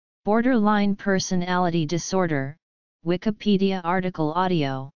Borderline personality disorder, Wikipedia article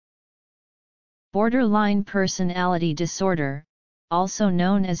audio. Borderline personality disorder, also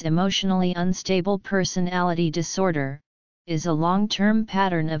known as emotionally unstable personality disorder, is a long-term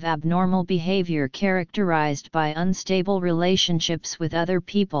pattern of abnormal behavior characterized by unstable relationships with other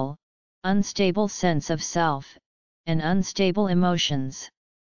people, unstable sense of self, and unstable emotions.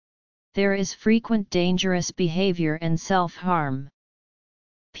 There is frequent dangerous behavior and self-harm.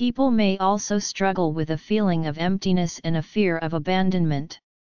 People may also struggle with a feeling of emptiness and a fear of abandonment.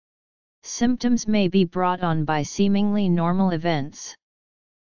 Symptoms may be brought on by seemingly normal events.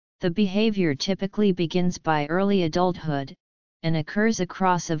 The behavior typically begins by early adulthood, and occurs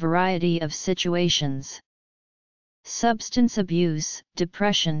across a variety of situations. Substance abuse,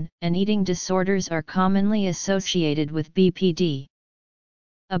 depression, and eating disorders are commonly associated with BPD.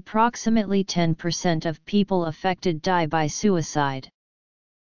 Approximately 10% of people affected die by suicide.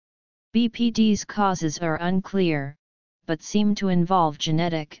 BPD's causes are unclear, but seem to involve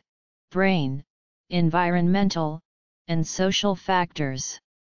genetic, brain, environmental, and social factors.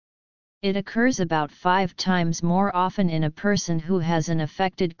 It occurs about 5 times more often in a person who has an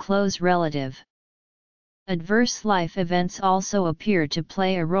affected close relative. Adverse life events also appear to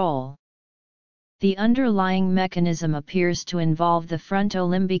play a role. The underlying mechanism appears to involve the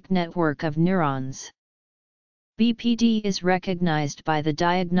frontolimbic network of neurons. BPD is recognized by the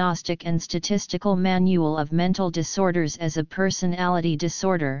Diagnostic and Statistical Manual of Mental Disorders as a personality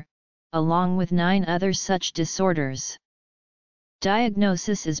disorder, along with 9 other such disorders.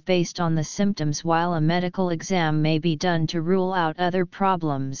 Diagnosis is based on the symptoms, while a medical exam may be done to rule out other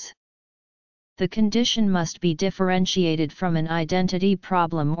problems. The condition must be differentiated from an identity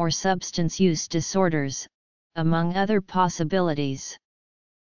problem or substance use disorders, among other possibilities.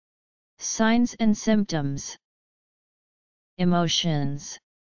 Signs and symptoms. Emotions.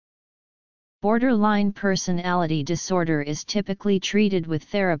 Borderline personality disorder is typically treated with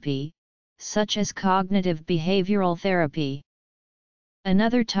therapy, such as cognitive behavioral therapy.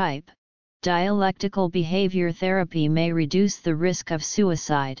 Another type, dialectical behavior therapy, may reduce the risk of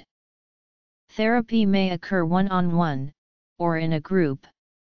suicide. Therapy may occur one-on-one, or in a group.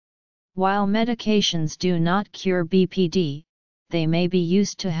 While medications do not cure BPD, they may be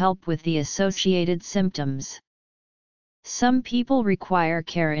used to help with the associated symptoms. Some people require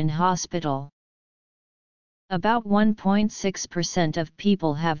care in hospital. About 1.6% of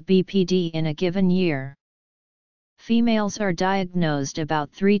people have BPD in a given year. Females are diagnosed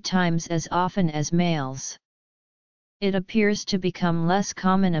about 3 times as often as males. It appears to become less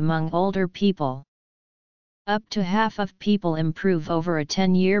common among older people. Up to half of people improve over a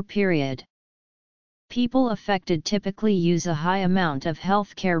 10-year period. People affected typically use a high amount of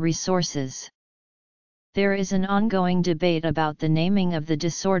healthcare resources. There is an ongoing debate about the naming of the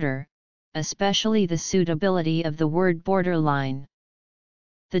disorder, especially the suitability of the word borderline.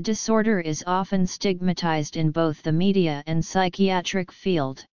 The disorder is often stigmatized in both the media and psychiatric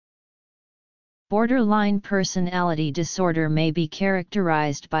field. Borderline personality disorder may be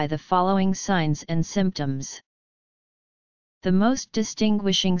characterized by the following signs and symptoms. The most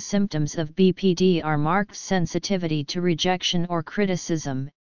distinguishing symptoms of BPD are marked sensitivity to rejection or criticism,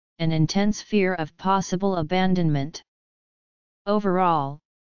 an intense fear of possible abandonment. Overall,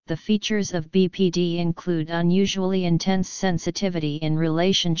 the features of BPD include unusually intense sensitivity in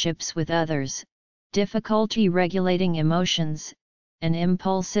relationships with others, difficulty regulating emotions, and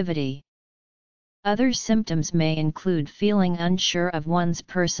impulsivity. Other symptoms may include feeling unsure of one's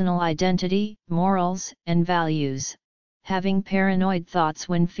personal identity, morals, and values, having paranoid thoughts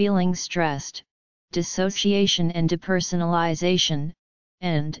when feeling stressed, dissociation and depersonalization,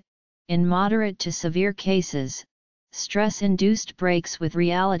 and, in moderate to severe cases, stress-induced breaks with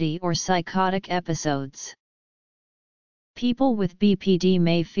reality or psychotic episodes. People with BPD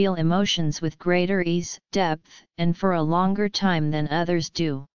may feel emotions with greater ease, depth, and for a longer time than others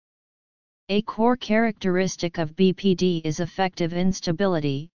do. A core characteristic of BPD is affective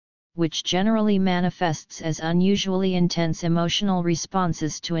instability, which generally manifests as unusually intense emotional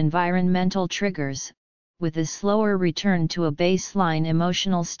responses to environmental triggers, with a slower return to a baseline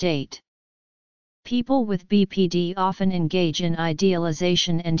emotional state. People with BPD often engage in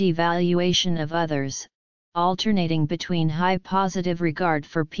idealization and evaluation of others, alternating between high positive regard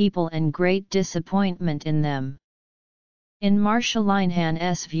for people and great disappointment in them. In Marsha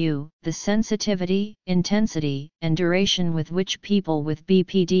Linehan's view, the sensitivity, intensity, and duration with which people with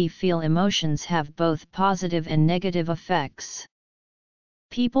BPD feel emotions have both positive and negative effects.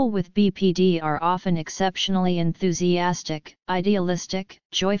 People with BPD are often exceptionally enthusiastic, idealistic,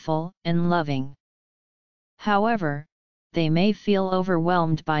 joyful, and loving. However, they may feel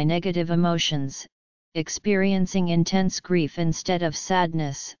overwhelmed by negative emotions, experiencing intense grief instead of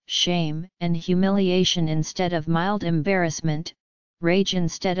sadness, shame and humiliation instead of mild embarrassment, rage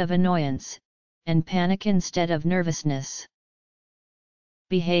instead of annoyance, and panic instead of nervousness.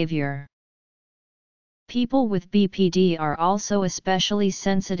 Behavior. People with BPD are also especially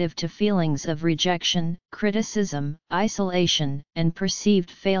sensitive to feelings of rejection, criticism, isolation, and perceived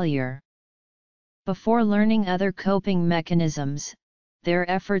failure. Before learning other coping mechanisms, their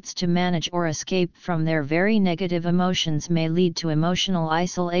efforts to manage or escape from their very negative emotions may lead to emotional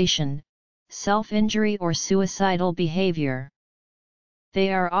isolation, self-injury or suicidal behavior.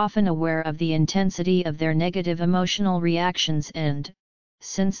 They are often aware of the intensity of their negative emotional reactions and,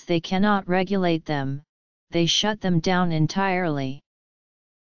 since they cannot regulate them, they shut them down entirely.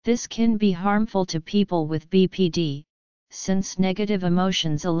 This can be harmful to people with BPD, since negative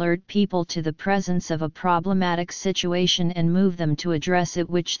emotions alert people to the presence of a problematic situation and move them to address it,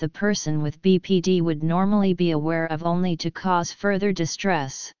 which the person with BPD would normally be aware of only to cause further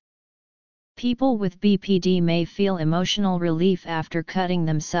distress. People with BPD may feel emotional relief after cutting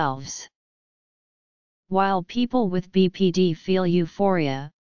themselves. While people with BPD feel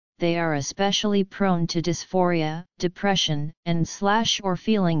euphoria, they are especially prone to dysphoria, depression, and/or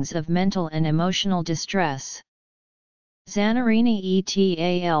feelings of mental and emotional distress. Zanarini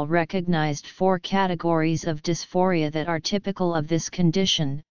et al. Recognized 4 categories of dysphoria that are typical of this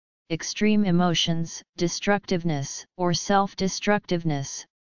condition: extreme emotions, destructiveness or self-destructiveness,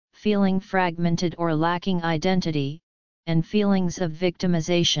 feeling fragmented or lacking identity, and feelings of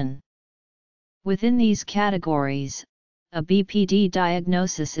victimization. Within these categories, a BPD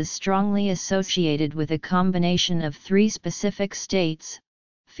diagnosis is strongly associated with a combination of 3 specific states: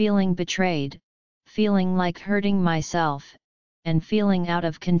 feeling betrayed, feeling like hurting myself, and feeling out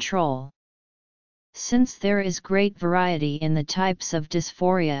of control. Since there is great variety in the types of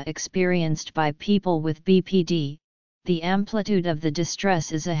dysphoria experienced by people with BPD, the amplitude of the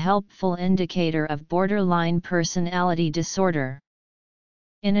distress is a helpful indicator of borderline personality disorder.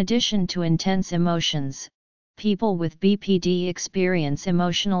 In addition to intense emotions, people with BPD experience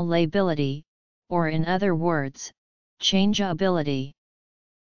emotional lability, or in other words, changeability.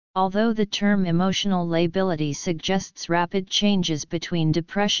 Although the term emotional lability suggests rapid changes between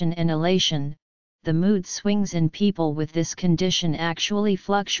depression and elation, the mood swings in people with this condition actually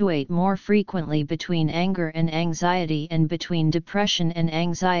fluctuate more frequently between anger and anxiety and between depression and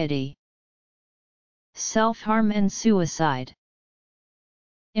anxiety. Self-harm and suicide.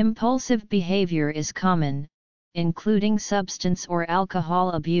 Impulsive behavior is common, including substance or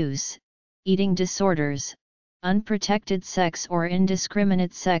alcohol abuse, eating disorders, unprotected sex or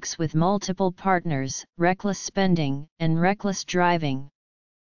indiscriminate sex with multiple partners, reckless spending, and reckless driving.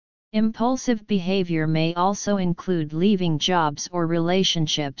 Impulsive behavior may also include leaving jobs or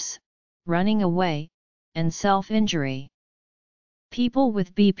relationships, running away, and self-injury. People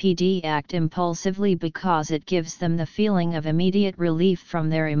with BPD act impulsively because it gives them the feeling of immediate relief from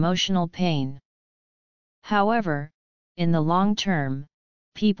their emotional pain. However, in the long term,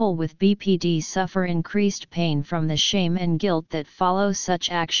 people with BPD suffer increased pain from the shame and guilt that follow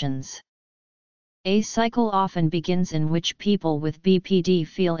such actions. A cycle often begins in which people with BPD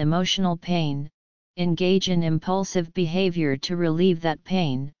feel emotional pain, engage in impulsive behavior to relieve that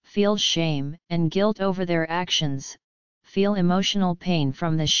pain, feel shame and guilt over their actions, feel emotional pain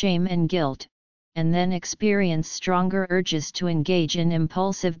from the shame and guilt, and then experience stronger urges to engage in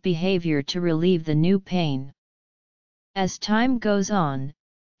impulsive behavior to relieve the new pain. As time goes on,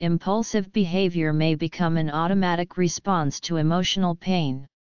 impulsive behavior may become an automatic response to emotional pain.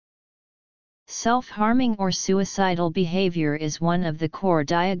 Self-harming or suicidal behavior is one of the core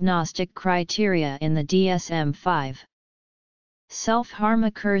diagnostic criteria in the DSM-5. Self-harm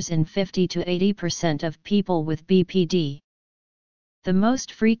occurs in 50 to 80% of people with BPD. The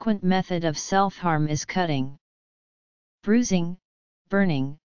most frequent method of self-harm is cutting. Bruising,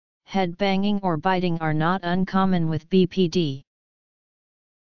 burning, head banging or biting are not uncommon with BPD.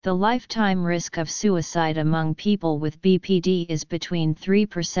 The lifetime risk of suicide among people with BPD is between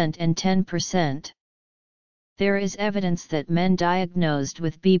 3% and 10%. There is evidence that men diagnosed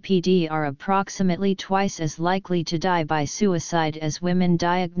with BPD are approximately twice as likely to die by suicide as women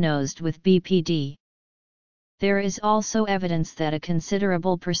diagnosed with BPD. There is also evidence that a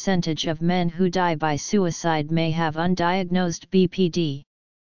considerable percentage of men who die by suicide may have undiagnosed BPD.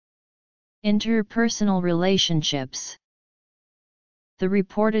 Interpersonal relationships. The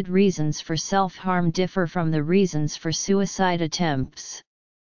reported reasons for self-harm differ from the reasons for suicide attempts.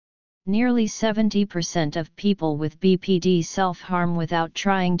 Nearly 70% of people with BPD self-harm without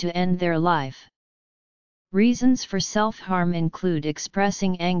trying to end their life. Reasons for self-harm include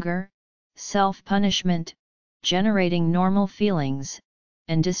expressing anger, self-punishment, generating normal feelings,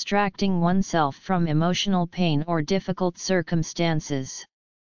 and distracting oneself from emotional pain or difficult circumstances.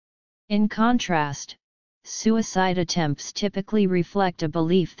 In contrast, suicide attempts typically reflect a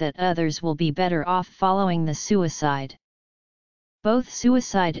belief that others will be better off following the suicide. Both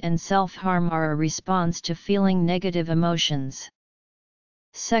suicide and self-harm are a response to feeling negative emotions.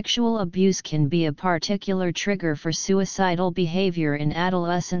 Sexual abuse can be a particular trigger for suicidal behavior in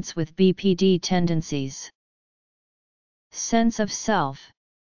adolescents with BPD tendencies. Sense of self.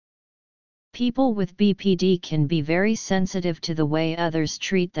 People with BPD can be very sensitive to the way others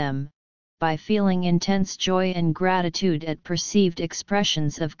treat them, by feeling intense joy and gratitude at perceived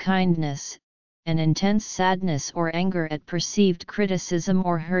expressions of kindness, and intense sadness or anger at perceived criticism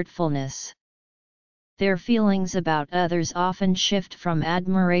or hurtfulness. Their feelings about others often shift from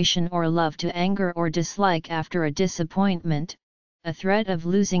admiration or love to anger or dislike after a disappointment, a threat of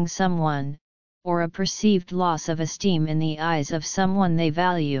losing someone, or a perceived loss of esteem in the eyes of someone they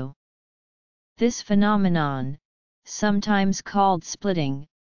value. This phenomenon, sometimes called splitting,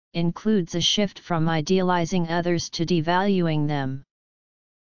 includes a shift from idealizing others to devaluing them.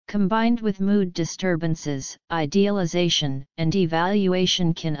 Combined with mood disturbances, idealization and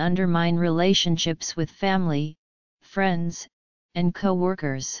devaluation can undermine relationships with family, friends, and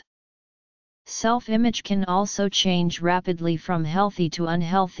co-workers. Self-image can also change rapidly from healthy to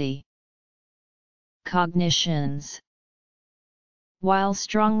unhealthy. Cognitions. While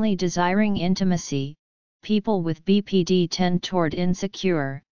strongly desiring intimacy, people with BPD tend toward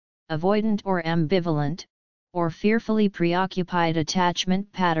insecure, avoidant or ambivalent, or fearfully preoccupied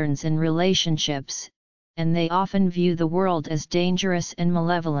attachment patterns in relationships, and they often view the world as dangerous and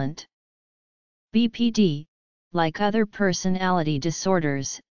malevolent. BPD, like other personality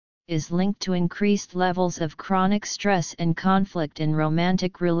disorders, is linked to increased levels of chronic stress and conflict in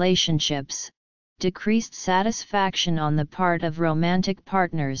romantic relationships, decreased satisfaction on the part of romantic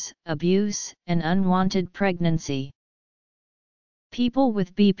partners, abuse, and unwanted pregnancy. People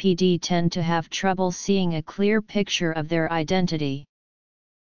with BPD tend to have trouble seeing a clear picture of their identity.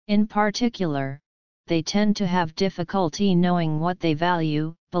 In particular, they tend to have difficulty knowing what they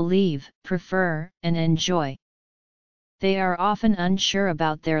value, believe, prefer, and enjoy. They are often unsure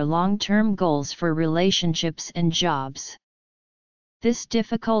about their long-term goals for relationships and jobs. This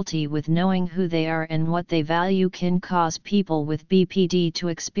difficulty with knowing who they are and what they value can cause people with BPD to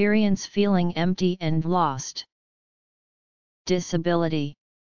experience feeling empty and lost. Disability.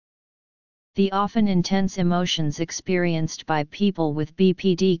 The often intense emotions experienced by people with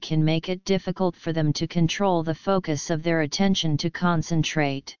BPD can make it difficult for them to control the focus of their attention to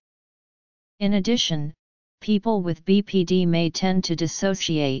concentrate. In addition, people with BPD may tend to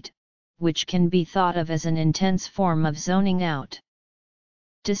dissociate, which can be thought of as an intense form of zoning out.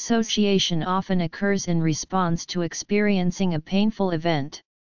 Dissociation often occurs in response to experiencing a painful event.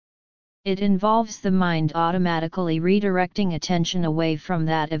 It involves the mind automatically redirecting attention away from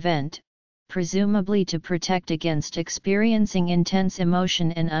that event, presumably to protect against experiencing intense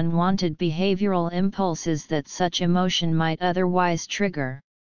emotion and unwanted behavioral impulses that such emotion might otherwise trigger.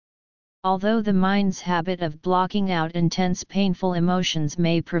 Although the mind's habit of blocking out intense painful emotions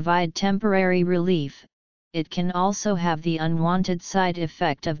may provide temporary relief, it can also have the unwanted side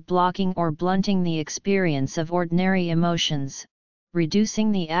effect of blocking or blunting the experience of ordinary emotions,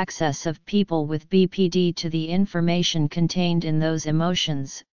 reducing the access of people with BPD to the information contained in those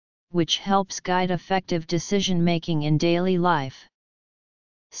emotions, which helps guide effective decision-making in daily life.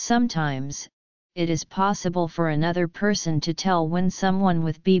 Sometimes, it is possible for another person to tell when someone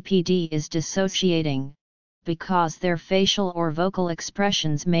with BPD is dissociating, because their facial or vocal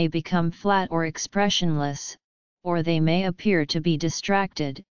expressions may become flat or expressionless, or they may appear to be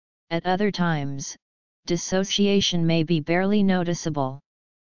distracted. At other times, dissociation may be barely noticeable.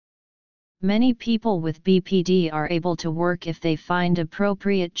 Many people with BPD are able to work if they find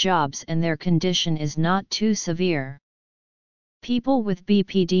appropriate jobs and their condition is not too severe. People with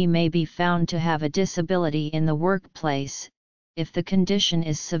BPD may be found to have a disability in the workplace, if the condition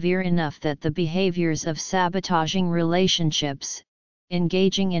is severe enough that the behaviors of sabotaging relationships,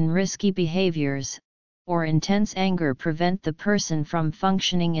 engaging in risky behaviors, or intense anger prevent the person from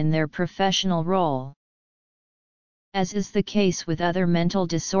functioning in their professional role. As is the case with other mental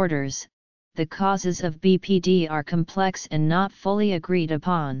disorders, the causes of BPD are complex and not fully agreed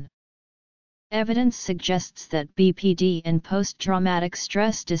upon. Evidence suggests that BPD and post-traumatic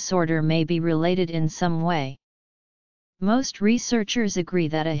stress disorder may be related in some way. Most researchers agree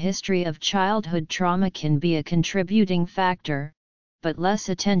that a history of childhood trauma can be a contributing factor, but less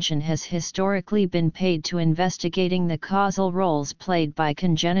attention has historically been paid to investigating the causal roles played by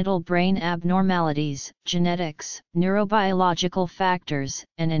congenital brain abnormalities, genetics, neurobiological factors,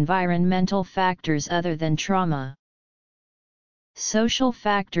 and environmental factors other than trauma. Social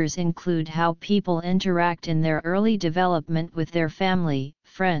factors include how people interact in their early development with their family,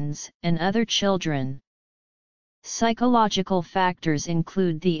 friends, and other children. Psychological factors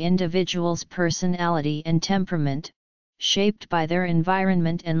include the individual's personality and temperament, shaped by their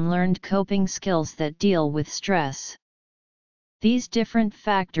environment and learned coping skills that deal with stress. These different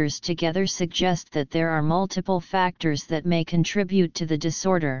factors together suggest that there are multiple factors that may contribute to the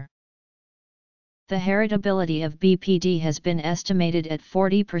disorder. The heritability of BPD has been estimated at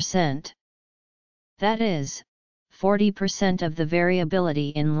 40%. That is, 40% of the variability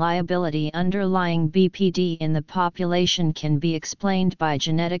in liability underlying BPD in the population can be explained by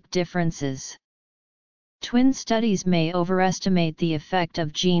genetic differences. Twin studies may overestimate the effect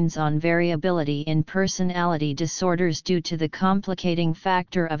of genes on variability in personality disorders due to the complicating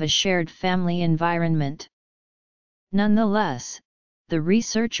factor of a shared family environment. Nonetheless, the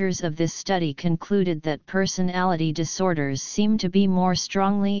researchers of this study concluded that personality disorders seem to be more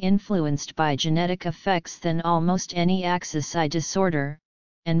strongly influenced by genetic effects than almost any axis I disorder,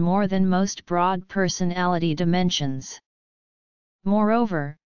 and more than most broad personality dimensions.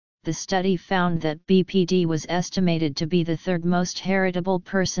 Moreover, the study found that BPD was estimated to be the third most heritable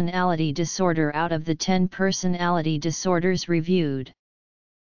personality disorder out of the 10 personality disorders reviewed.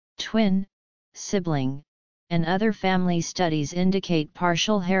 Twin, sibling, and other family studies indicate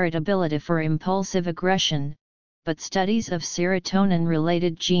partial heritability for impulsive aggression, but studies of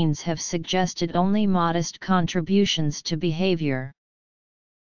serotonin-related genes have suggested only modest contributions to behavior.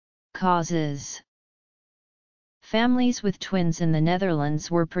 Causes. Families with twins in the Netherlands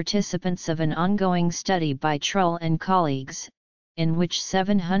were participants of an ongoing study by Trull and colleagues, in which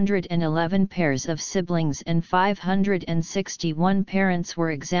 711 pairs of siblings and 561 parents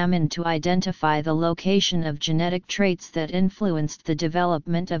were examined to identify the location of genetic traits that influenced the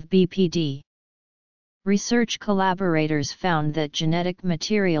development of BPD. Research collaborators found that genetic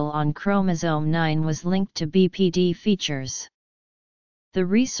material on chromosome 9 was linked to BPD features. The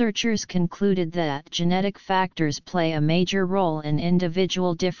researchers concluded that genetic factors play a major role in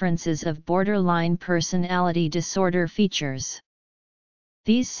individual differences of borderline personality disorder features.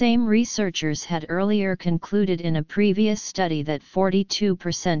 These same researchers had earlier concluded in a previous study that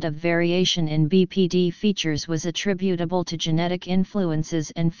 42% of variation in BPD features was attributable to genetic influences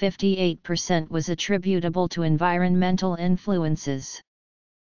and 58% was attributable to environmental influences.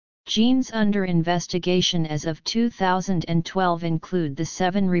 Genes under investigation as of 2012 include the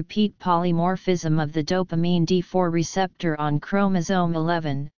 7-repeat polymorphism of the dopamine D4 receptor on chromosome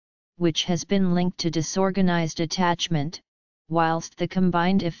 11, which has been linked to disorganized attachment, whilst the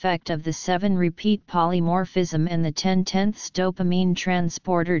combined effect of the 7-repeat polymorphism and the 10/10 dopamine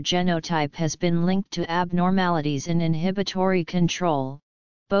transporter genotype has been linked to abnormalities in inhibitory control,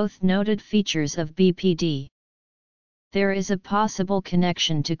 both noted features of BPD. There is a possible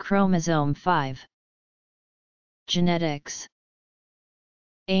connection to chromosome 5. Genetics.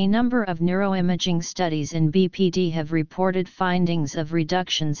 A number of neuroimaging studies in BPD have reported findings of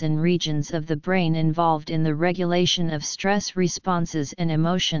reductions in regions of the brain involved in the regulation of stress responses and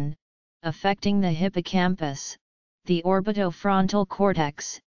emotion, affecting the hippocampus, the orbitofrontal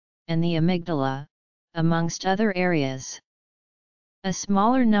cortex, and the amygdala, amongst other areas. A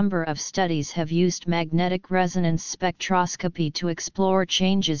smaller number of studies have used magnetic resonance spectroscopy to explore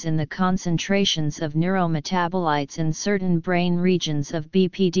changes in the concentrations of neurometabolites in certain brain regions of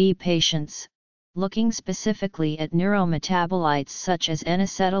BPD patients, looking specifically at neurometabolites such as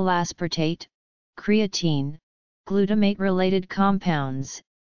N-acetylaspartate, creatine, glutamate-related compounds,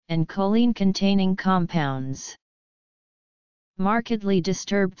 and choline-containing compounds. Markedly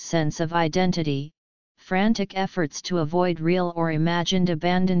disturbed sense of identity, frantic efforts to avoid real or imagined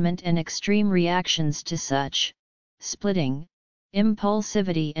abandonment and extreme reactions to such, splitting,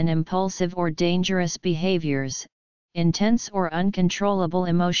 impulsivity and impulsive or dangerous behaviors, intense or uncontrollable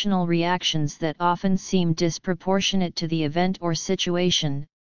emotional reactions that often seem disproportionate to the event or situation,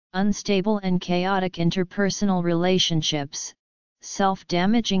 unstable and chaotic interpersonal relationships,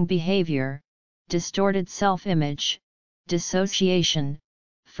 self-damaging behavior, distorted self-image, dissociation,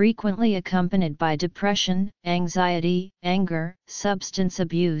 frequently accompanied by depression, anxiety, anger, substance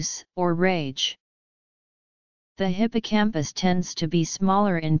abuse, or rage. The hippocampus tends to be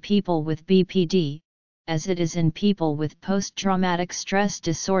smaller in people with BPD, as it is in people with post-traumatic stress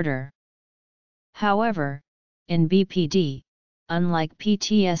disorder. However, in BPD, unlike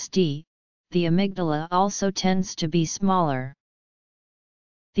PTSD, the amygdala also tends to be smaller.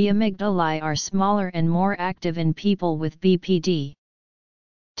 The amygdalae are smaller and more active in people with BPD.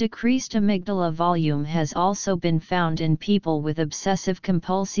 Decreased amygdala volume has also been found in people with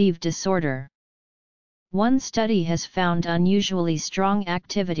obsessive-compulsive disorder. One study has found unusually strong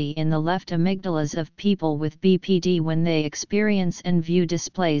activity in the left amygdalas of people with BPD when they experience and view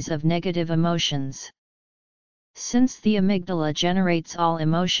displays of negative emotions. Since the amygdala generates all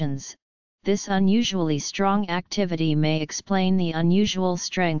emotions, this unusually strong activity may explain the unusual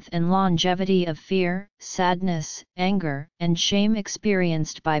strength and longevity of fear, sadness, anger, and shame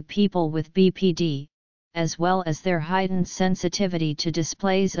experienced by people with BPD, as well as their heightened sensitivity to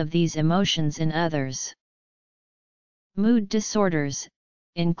displays of these emotions in others. Mood disorders,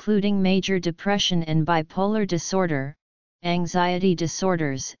 including major depression and bipolar disorder, anxiety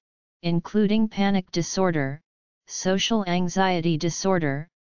disorders, including panic disorder, social anxiety disorder,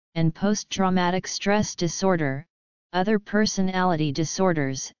 and post-traumatic stress disorder, other personality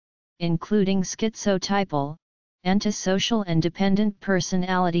disorders, including schizotypal, antisocial and dependent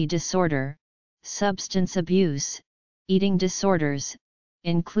personality disorder, substance abuse, eating disorders,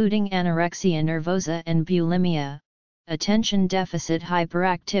 including anorexia nervosa and bulimia, attention deficit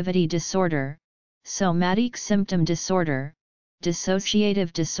hyperactivity disorder, somatic symptom disorder,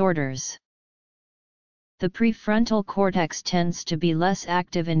 dissociative disorders. The prefrontal cortex tends to be less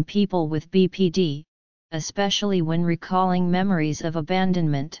active in people with BPD, especially when recalling memories of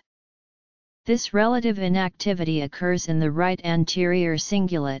abandonment. This relative inactivity occurs in the right anterior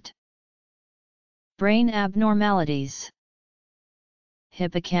cingulate. Brain abnormalities.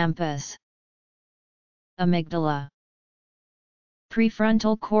 Hippocampus, amygdala,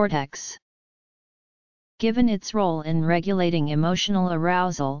 prefrontal cortex. Given its role in regulating emotional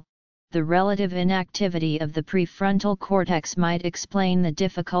arousal, the relative inactivity of the prefrontal cortex might explain the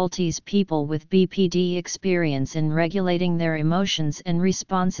difficulties people with BPD experience in regulating their emotions and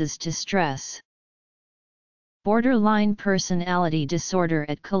responses to stress. Borderline personality disorder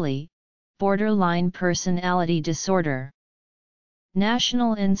at Cully, borderline personality disorder.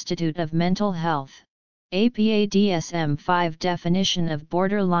 National Institute of Mental Health, APA DSM-5 definition of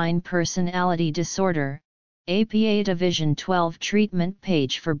borderline personality disorder, APA Division 12 treatment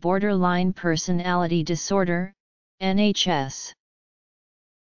page for borderline personality disorder, NHS.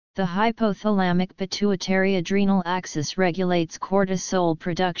 The hypothalamic pituitary adrenal axis regulates cortisol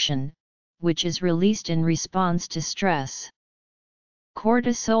production, which is released in response to stress.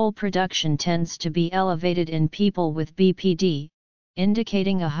 Cortisol production tends to be elevated in people with BPD,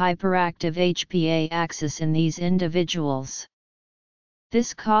 indicating a hyperactive HPA axis in these individuals.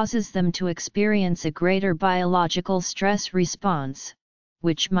 This causes them to experience a greater biological stress response,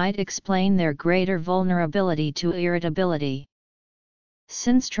 which might explain their greater vulnerability to irritability.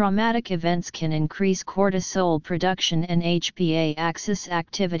 Since traumatic events can increase cortisol production and HPA axis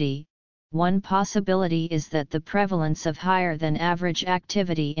activity, one possibility is that the prevalence of higher than average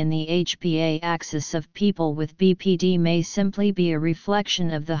activity in the HPA axis of people with BPD may simply be a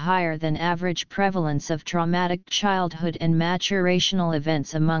reflection of the higher than average prevalence of traumatic childhood and maturational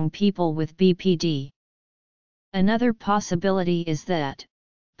events among people with BPD. Another possibility is that,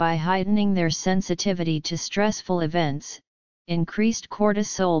 by heightening their sensitivity to stressful events, increased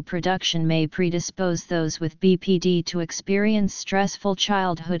cortisol production may predispose those with BPD to experience stressful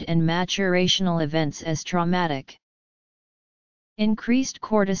childhood and maturational events as traumatic. Increased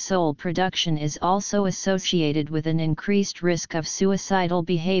cortisol production is also associated with an increased risk of suicidal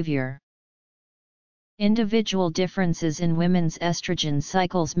behavior. Individual differences in women's estrogen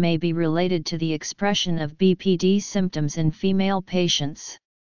cycles may be related to the expression of BPD symptoms in female patients.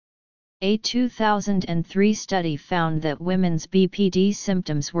 A 2003 study found that women's BPD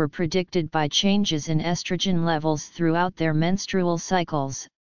symptoms were predicted by changes in estrogen levels throughout their menstrual cycles,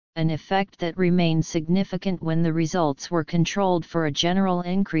 an effect that remained significant when the results were controlled for a general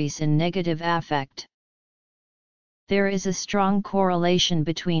increase in negative affect. There is a strong correlation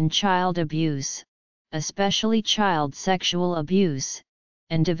between child abuse, especially child sexual abuse,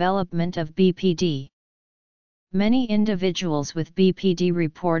 and development of BPD. Many individuals with BPD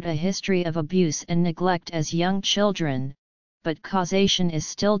report a history of abuse and neglect as young children, but causation is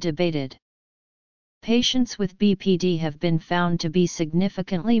still debated. Patients with BPD have been found to be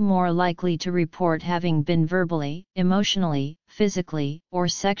significantly more likely to report having been verbally, emotionally, physically, or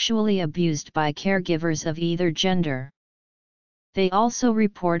sexually abused by caregivers of either gender. They also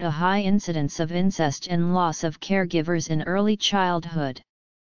report a high incidence of incest and loss of caregivers in early childhood.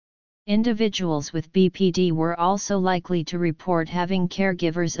 Individuals with BPD were also likely to report having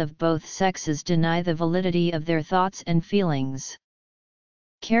caregivers of both sexes deny the validity of their thoughts and feelings.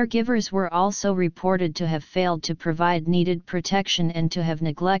 Caregivers were also reported to have failed to provide needed protection and to have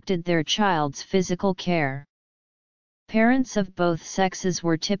neglected their child's physical care. Parents of both sexes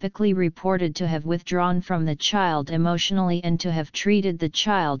were typically reported to have withdrawn from the child emotionally and to have treated the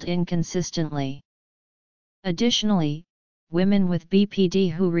child inconsistently. Additionally, women with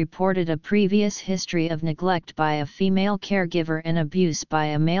BPD who reported a previous history of neglect by a female caregiver and abuse by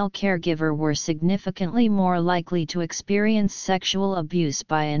a male caregiver were significantly more likely to experience sexual abuse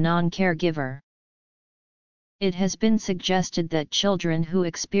by a non-caregiver. It has been suggested that children who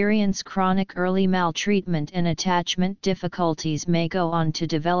experience chronic early maltreatment and attachment difficulties may go on to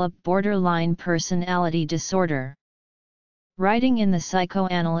develop borderline personality disorder. Writing in the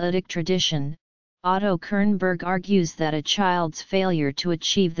psychoanalytic tradition, Otto Kernberg argues that a child's failure to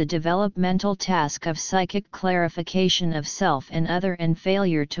achieve the developmental task of psychic clarification of self and other and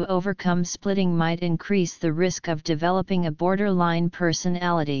failure to overcome splitting might increase the risk of developing a borderline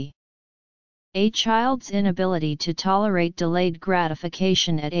personality. A child's inability to tolerate delayed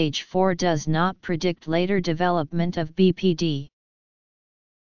gratification at age 4 does not predict later development of BPD.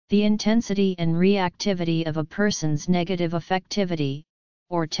 The intensity and reactivity of a person's negative affectivity,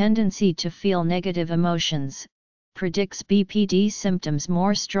 or tendency to feel negative emotions, predicts BPD symptoms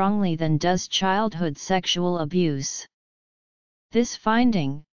more strongly than does childhood sexual abuse. This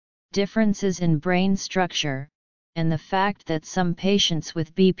finding, differences in brain structure, and the fact that some patients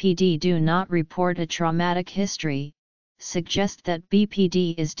with BPD do not report a traumatic history, suggest that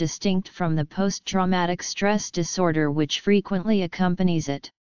BPD is distinct from the post-traumatic stress disorder which frequently accompanies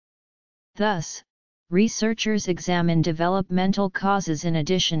it. Thus, researchers examine developmental causes in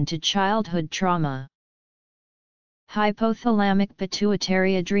addition to childhood trauma. Hypothalamic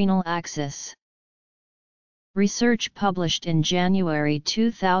pituitary adrenal axis. Research published in January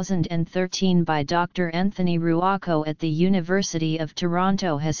 2013 by Dr. Anthony Ruocco at the University of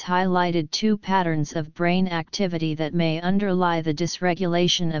Toronto has highlighted two patterns of brain activity that may underlie the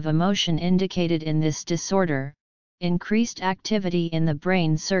dysregulation of emotion indicated in this disorder: increased activity in the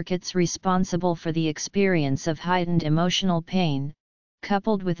brain circuits responsible for the experience of heightened emotional pain,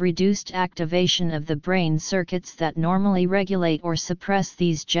 coupled with reduced activation of the brain circuits that normally regulate or suppress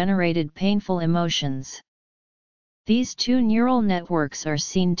these generated painful emotions. These two neural networks are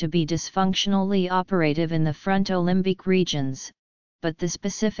seen to be dysfunctionally operative in the frontolimbic regions, but the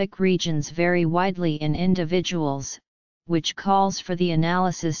specific regions vary widely in individuals, which calls for the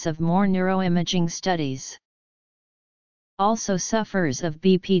analysis of more neuroimaging studies. Also, sufferers of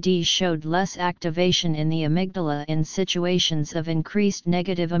BPD showed less activation in the amygdala in situations of increased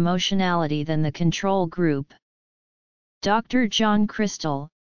negative emotionality than the control group. Dr. John Crystal,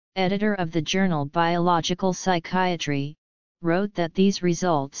 editor of the journal Biological Psychiatry, wrote that these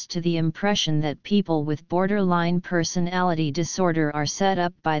results to the impression that people with borderline personality disorder are set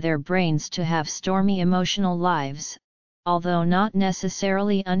up by their brains to have stormy emotional lives, although not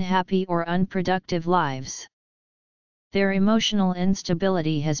necessarily unhappy or unproductive lives. Their emotional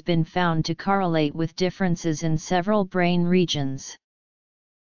instability has been found to correlate with differences in several brain regions.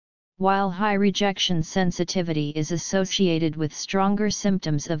 While high rejection sensitivity is associated with stronger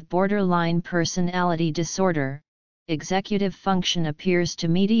symptoms of borderline personality disorder, executive function appears to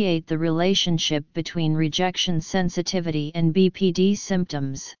mediate the relationship between rejection sensitivity and BPD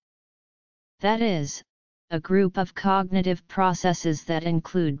symptoms. That is, a group of cognitive processes that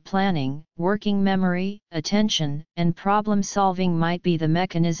include planning, working memory, attention, and problem-solving might be the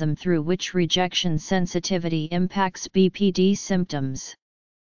mechanism through which rejection sensitivity impacts BPD symptoms.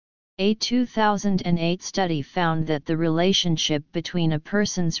 A 2008 study found that the relationship between a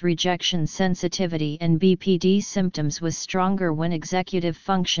person's rejection sensitivity and BPD symptoms was stronger when executive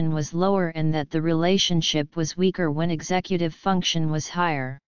function was lower and that the relationship was weaker when executive function was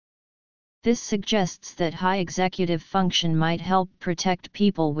higher. This suggests that high executive function might help protect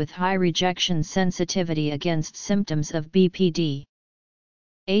people with high rejection sensitivity against symptoms of BPD.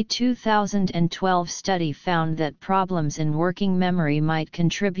 A 2012 study found that problems in working memory might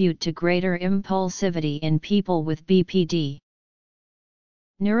contribute to greater impulsivity in people with BPD.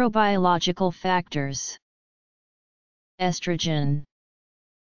 Neurobiological factors. Estrogen.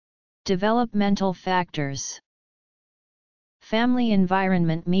 Developmental factors. Family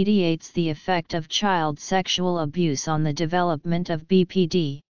environment mediates the effect of child sexual abuse on the development of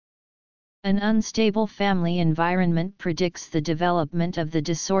BPD. An unstable family environment predicts the development of the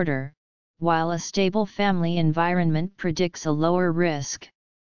disorder, while a stable family environment predicts a lower risk.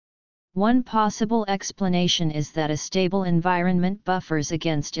 One possible explanation is that a stable environment buffers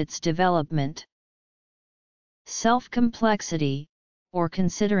against its development. Self-complexity, or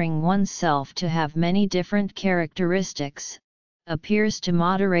considering oneself to have many different characteristics, appears to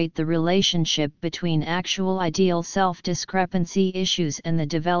moderate the relationship between actual ideal self-discrepancy issues and the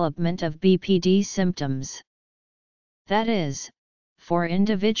development of BPD symptoms. That is, for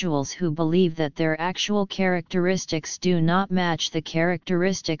individuals who believe that their actual characteristics do not match the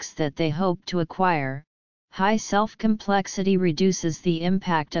characteristics that they hope to acquire, high self-complexity reduces the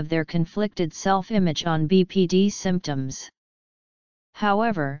impact of their conflicted self-image on BPD symptoms.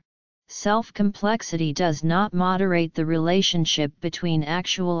 However, self-complexity does not moderate the relationship between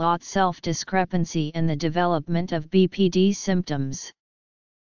actual self-discrepancy and the development of BPD symptoms.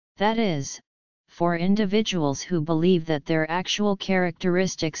 That is, for individuals who believe that their actual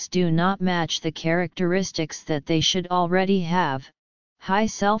characteristics do not match the characteristics that they should already have, high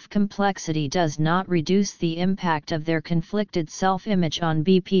self-complexity does not reduce the impact of their conflicted self-image on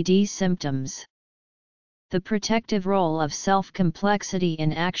BPD symptoms. The protective role of self-complexity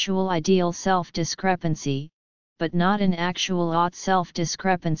in actual ideal self-discrepancy, but not in actual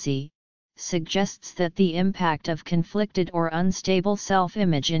self-discrepancy, suggests that the impact of conflicted or unstable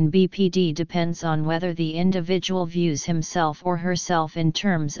self-image in BPD depends on whether the individual views himself or herself in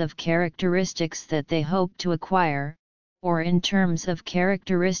terms of characteristics that they hope to acquire, or in terms of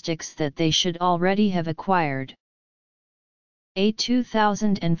characteristics that they should already have acquired. A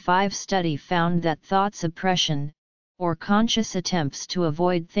 2005 study found that thought suppression, or conscious attempts to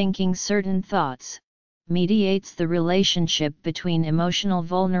avoid thinking certain thoughts, mediates the relationship between emotional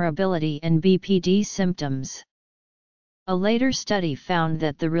vulnerability and BPD symptoms. A later study found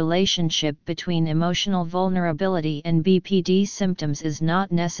that the relationship between emotional vulnerability and BPD symptoms is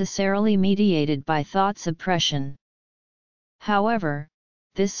not necessarily mediated by thought suppression. However,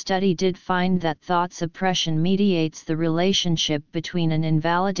 this study did find that thought suppression mediates the relationship between an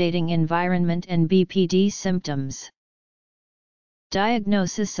invalidating environment and BPD symptoms.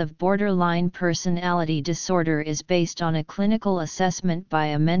 Diagnosis of borderline personality disorder is based on a clinical assessment by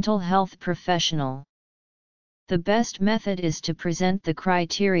a mental health professional. The best method is to present the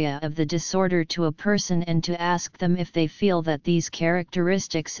criteria of the disorder to a person and to ask them if they feel that these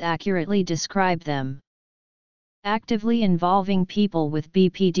characteristics accurately describe them. Actively involving people with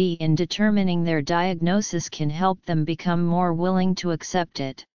BPD in determining their diagnosis can help them become more willing to accept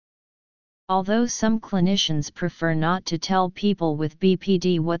it. Although some clinicians prefer not to tell people with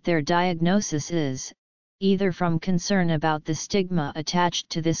BPD what their diagnosis is, either from concern about the stigma attached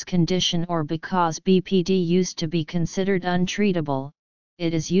to this condition or because BPD used to be considered untreatable,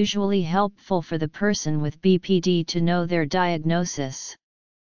 it is usually helpful for the person with BPD to know their diagnosis.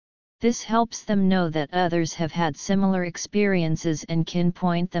 This helps them know that others have had similar experiences and can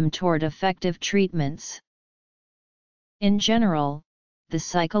point them toward effective treatments. In general, the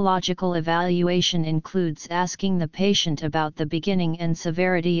psychological evaluation includes asking the patient about the beginning and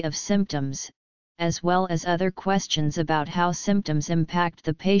severity of symptoms, as well as other questions about how symptoms impact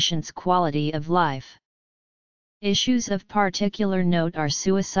the patient's quality of life. Issues of particular note are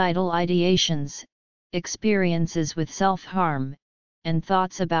suicidal ideations, experiences with self-harm, and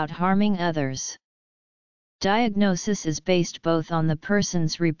thoughts about harming others. Diagnosis is based both on the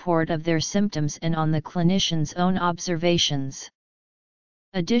person's report of their symptoms and on the clinician's own observations.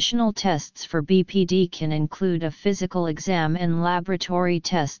 Additional tests for BPD can include a physical exam and laboratory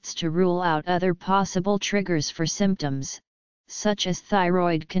tests to rule out other possible triggers for symptoms, such as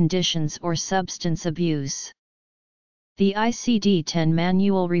thyroid conditions or substance abuse. The ICD-10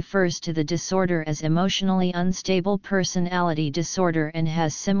 manual refers to the disorder as emotionally unstable personality disorder and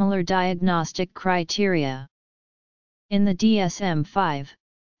has similar diagnostic criteria. In the DSM-5,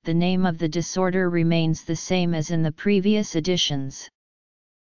 the name of the disorder remains the same as in the previous editions.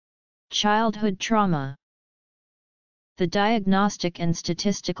 Childhood trauma. The Diagnostic and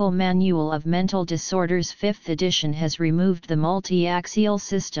Statistical Manual of Mental Disorders 5th edition has removed the multi-axial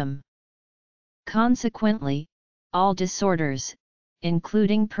system. Consequently, all disorders,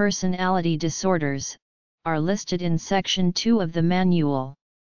 including personality disorders, are listed in Section 2 of the manual.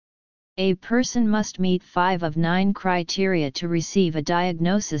 A person must meet 5 of 9 criteria to receive a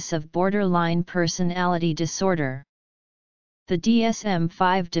diagnosis of borderline personality disorder. The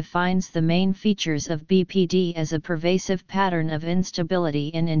DSM-5 defines the main features of BPD as a pervasive pattern of instability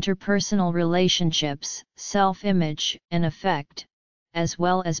in interpersonal relationships, self-image, and affect, as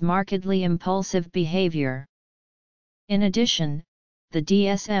well as markedly impulsive behavior. In addition, the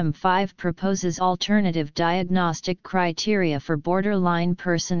DSM-5 proposes alternative diagnostic criteria for borderline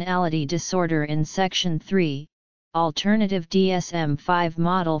personality disorder in Section 3, Alternative DSM-5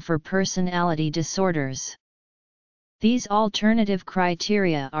 Model for Personality Disorders. These alternative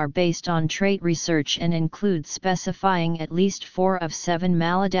criteria are based on trait research and include specifying at least 4 of 7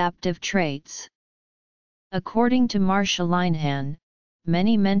 maladaptive traits. According to Marcia Linehan,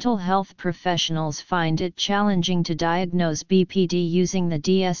 many mental health professionals find it challenging to diagnose BPD using the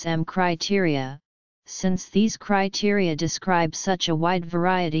DSM criteria, since these criteria describe such a wide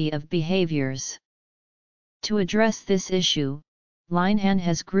variety of behaviors. To address this issue, Linehan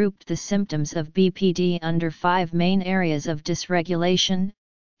has grouped the symptoms of BPD under 5 main areas of dysregulation: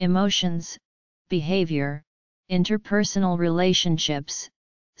 emotions, behavior, interpersonal relationships,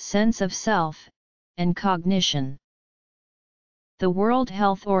 sense of self, and cognition. The World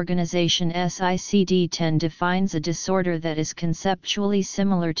Health Organization (ICD-10) defines a disorder that is conceptually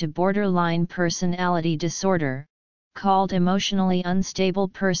similar to borderline personality disorder, called emotionally unstable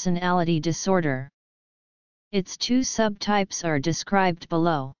personality disorder. Its 2 subtypes are described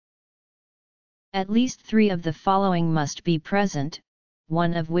below. At least 3 of the following must be present,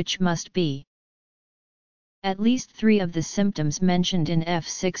 one of which must be. At least 3 of the symptoms mentioned in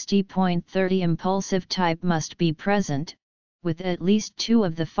F60.30 impulsive type must be present, with at least 2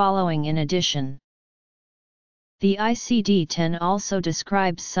 of the following in addition. The ICD-10 also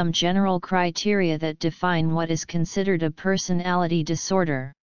describes some general criteria that define what is considered a personality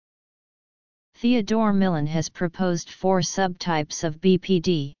disorder. Theodore Millen has proposed 4 subtypes of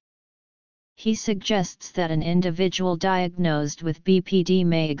BPD. He suggests that an individual diagnosed with BPD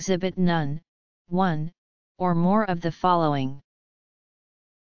may exhibit none, 1, or more of the following.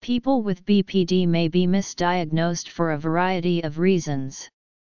 People with BPD may be misdiagnosed for a variety of reasons.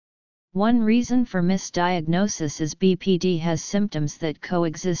 One reason for misdiagnosis is BPD has symptoms that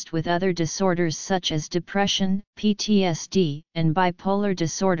coexist with other disorders such as depression, PTSD, and bipolar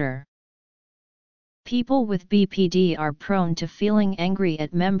disorder. People with BPD are prone to feeling angry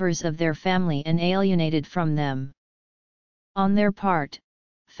at members of their family and alienated from them. On their part,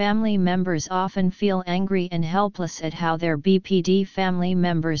 family members often feel angry and helpless at how their BPD family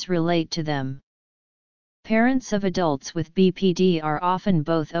members relate to them. Parents of adults with BPD are often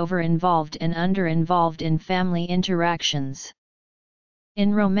both over-involved and under-involved in family interactions.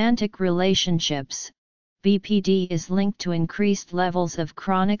 In romantic relationships, BPD is linked to increased levels of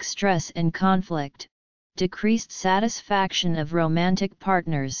chronic stress and conflict, decreased satisfaction of romantic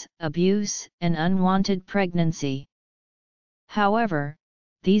partners, abuse, and unwanted pregnancy. However,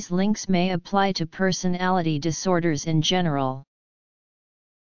 these links may apply to personality disorders in general.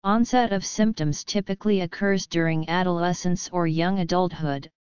 Onset of symptoms typically occurs during adolescence or young adulthood,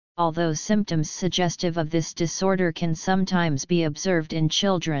 although symptoms suggestive of this disorder can sometimes be observed in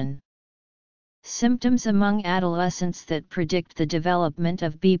children. Symptoms among adolescents that predict the development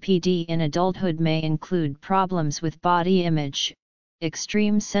of BPD in adulthood may include problems with body image,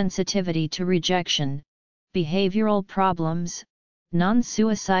 extreme sensitivity to rejection, behavioral problems,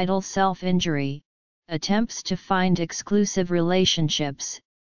 non-suicidal self-injury, attempts to find exclusive relationships,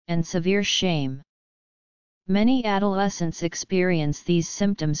 and severe shame. Many adolescents experience these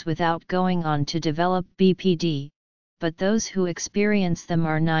symptoms without going on to develop BPD, but those who experience them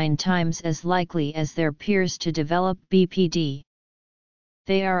are 9 times as likely as their peers to develop BPD.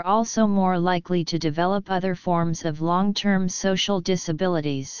 They are also more likely to develop other forms of long-term social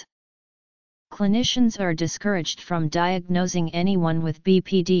disabilities. Clinicians are discouraged from diagnosing anyone with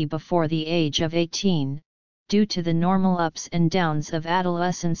BPD before the age of 18, due to the normal ups and downs of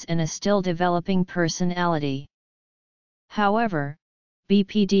adolescence and a still developing personality. However,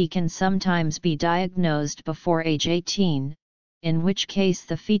 BPD can sometimes be diagnosed before age 18, in which case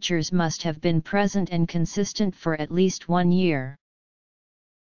the features must have been present and consistent for at least 1 year.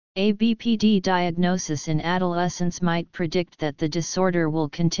 A BPD diagnosis in adolescence might predict that the disorder will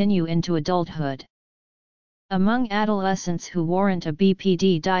continue into adulthood. Among adolescents who warrant a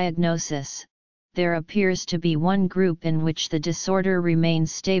BPD diagnosis, there appears to be one group in which the disorder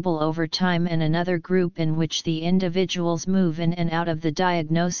remains stable over time and another group in which the individuals move in and out of the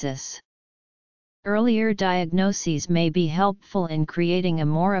diagnosis. Earlier diagnoses may be helpful in creating a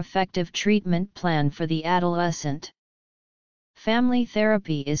more effective treatment plan for the adolescent. Family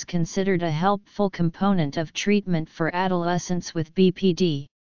therapy is considered a helpful component of treatment for adolescents with BPD.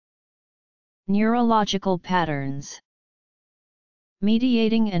 Neurological patterns.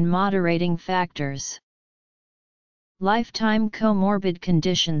 Mediating and moderating factors. Lifetime comorbid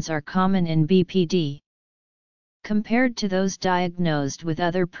conditions are common in BPD. Compared to those diagnosed with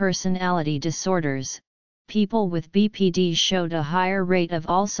other personality disorders, people with BPD showed a higher rate of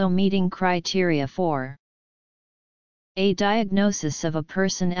also meeting criteria for a diagnosis of a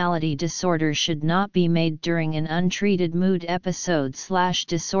personality disorder should not be made during an untreated mood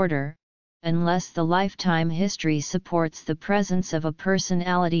episode/disorder, unless the lifetime history supports the presence of a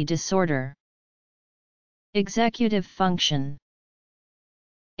personality disorder. Executive function.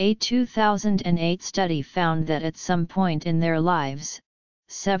 A 2008 study found that at some point in their lives,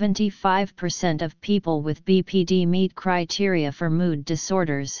 75% of people with BPD meet criteria for mood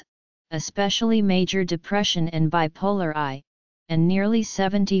disorders, especially major depression and bipolar I, and nearly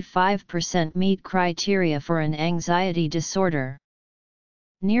 75% meet criteria for an anxiety disorder.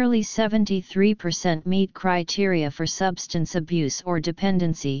 Nearly 73% meet criteria for substance abuse or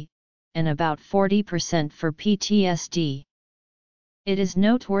dependency, and about 40% for PTSD. It is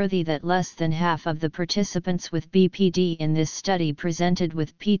noteworthy that less than half of the participants with BPD in this study presented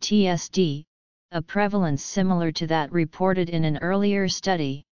with PTSD, a prevalence similar to that reported in an earlier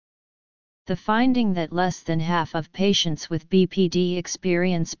study. The finding that less than half of patients with BPD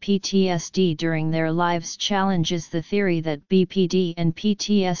experience PTSD during their lives challenges the theory that BPD and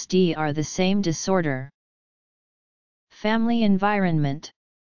PTSD are the same disorder. Family environment.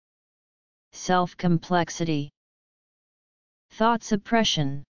 Self-complexity. Thought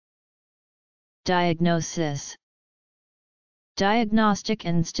suppression. Diagnosis. Diagnostic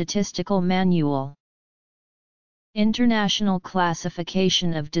and Statistical Manual. International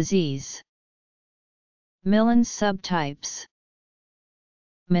Classification of Disease. Millen's subtypes.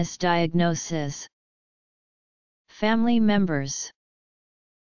 Misdiagnosis. Family members.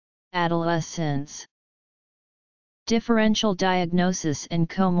 Adolescence. Differential diagnosis and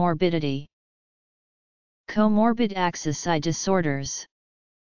comorbidity. Comorbid axis I disorders.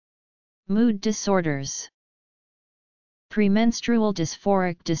 Mood disorders. Premenstrual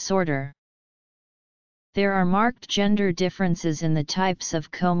dysphoric disorder. There are marked gender differences in the types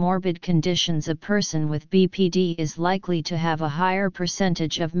of comorbid conditions. A person with BPD is likely to have a higher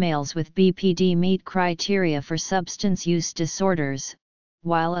percentage of males with BPD meet criteria for substance use disorders,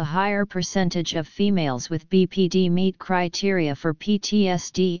 while a higher percentage of females with BPD meet criteria for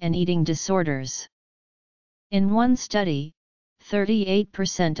PTSD and eating disorders. In one study,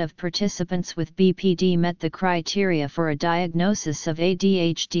 38% of participants with BPD met the criteria for a diagnosis of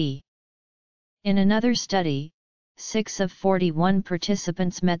ADHD. In another study, 6 of 41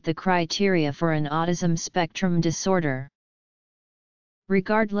 participants met the criteria for an autism spectrum disorder.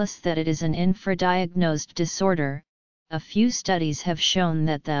 Regardless that it is an infradiagnosed disorder, a few studies have shown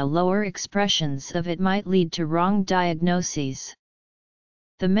that the lower expressions of it might lead to wrong diagnoses.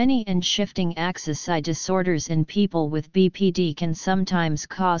 The many and shifting axis I disorders in people with BPD can sometimes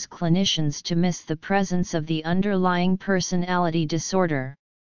cause clinicians to miss the presence of the underlying personality disorder.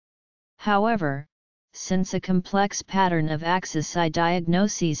 However, since a complex pattern of axis I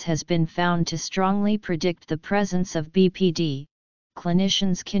diagnoses has been found to strongly predict the presence of BPD,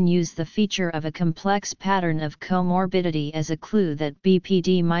 clinicians can use the feature of a complex pattern of comorbidity as a clue that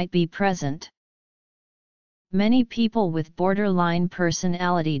BPD might be present. Many people with borderline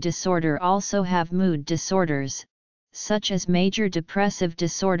personality disorder also have mood disorders, such as major depressive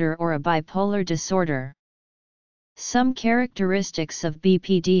disorder or a bipolar disorder. Some characteristics of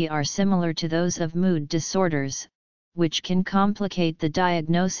BPD are similar to those of mood disorders, which can complicate the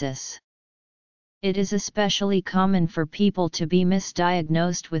diagnosis. It is especially common for people to be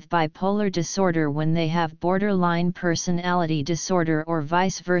misdiagnosed with bipolar disorder when they have borderline personality disorder or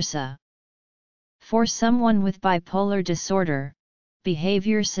vice versa. For someone with bipolar disorder,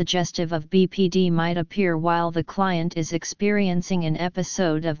 behavior suggestive of BPD might appear while the client is experiencing an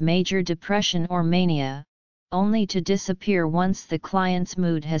episode of major depression or mania, only to disappear once the client's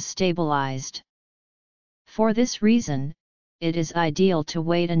mood has stabilized. For this reason, it is ideal to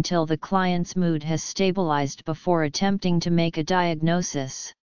wait until the client's mood has stabilized before attempting to make a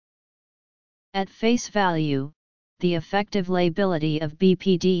diagnosis. At face value, the effective lability of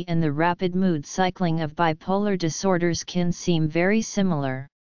BPD and the rapid mood cycling of bipolar disorders can seem very similar.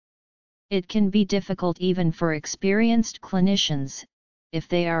 It can be difficult even for experienced clinicians, if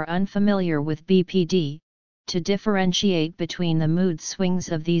they are unfamiliar with BPD, to differentiate between the mood swings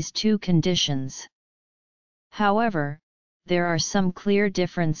of these two conditions. However, there are some clear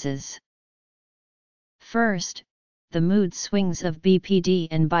differences. First, the mood swings of BPD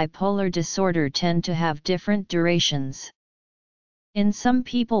and bipolar disorder tend to have different durations. In some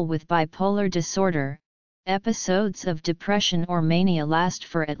people with bipolar disorder, episodes of depression or mania last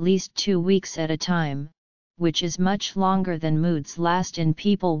for at least 2 weeks at a time, which is much longer than moods last in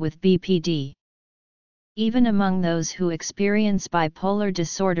people with BPD. Even among those who experience bipolar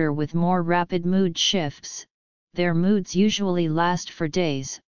disorder with more rapid mood shifts, their moods usually last for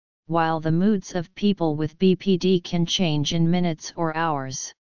days, while the moods of people with BPD can change in minutes or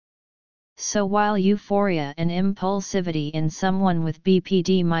hours. So while euphoria and impulsivity in someone with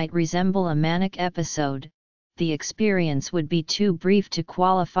BPD might resemble a manic episode, the experience would be too brief to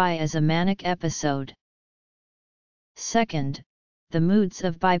qualify as a manic episode. Second, the moods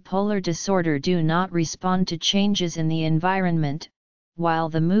of bipolar disorder do not respond to changes in the environment, while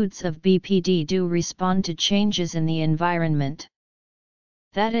the moods of BPD do respond to changes in the environment.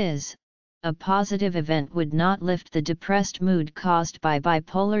 That is, a positive event would not lift the depressed mood caused by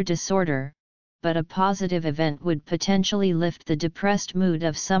bipolar disorder, but a positive event would potentially lift the depressed mood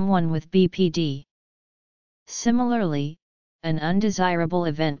of someone with BPD. Similarly, an undesirable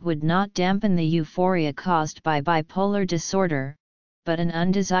event would not dampen the euphoria caused by bipolar disorder, but an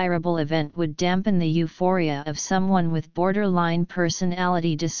undesirable event would dampen the euphoria of someone with borderline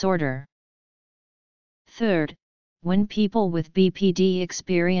personality disorder. Third, when people with BPD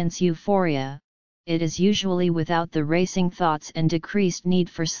experience euphoria, it is usually without the racing thoughts and decreased need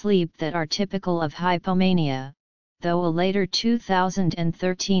for sleep that are typical of hypomania, though a later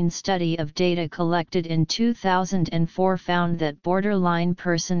 2013 study of data collected in 2004 found that borderline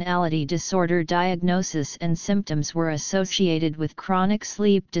personality disorder diagnosis and symptoms were associated with chronic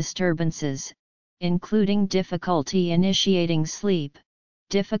sleep disturbances, including difficulty initiating sleep,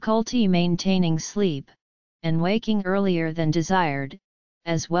 difficulty maintaining sleep, and waking earlier than desired,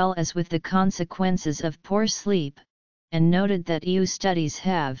 as well as with the consequences of poor sleep, and noted that EU studies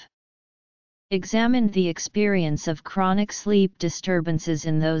have examined the experience of chronic sleep disturbances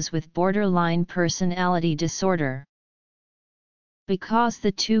in those with borderline personality disorder. Because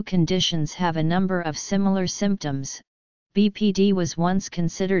the two conditions have a number of similar symptoms, BPD was once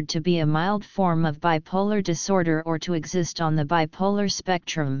considered to be a mild form of bipolar disorder or to exist on the bipolar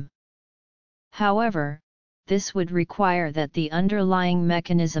spectrum. However, this would require that the underlying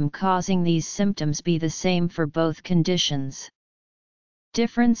mechanism causing these symptoms be the same for both conditions.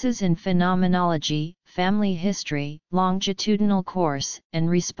 Differences in phenomenology, family history, longitudinal course, and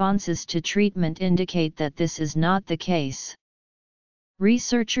responses to treatment indicate that this is not the case.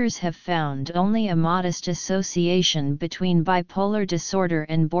 Researchers have found only a modest association between bipolar disorder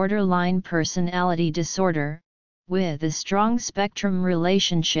and borderline personality disorder, with a strong spectrum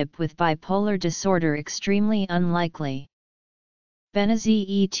relationship with bipolar disorder extremely unlikely. Benazzi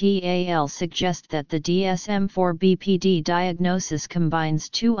et al. Suggest that the DSM-4 BPD diagnosis combines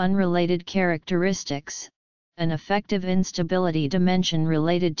two unrelated characteristics, an affective instability dimension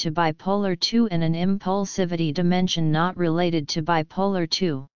related to bipolar II and an impulsivity dimension not related to bipolar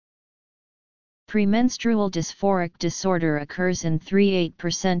II. Premenstrual dysphoric disorder occurs in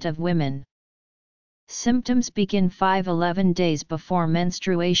 3–8% of women. Symptoms begin 5–11 days before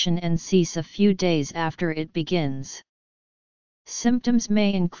menstruation and cease a few days after it begins. Symptoms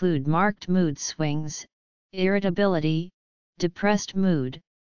may include marked mood swings, irritability, depressed mood,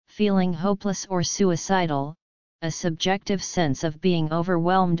 feeling hopeless or suicidal, a subjective sense of being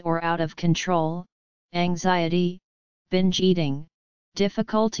overwhelmed or out of control, anxiety, binge eating,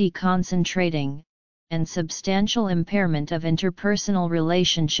 difficulty concentrating, and substantial impairment of interpersonal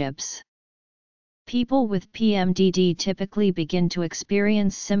relationships. People with PMDD typically begin to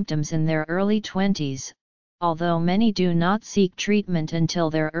experience symptoms in their early 20s, although many do not seek treatment until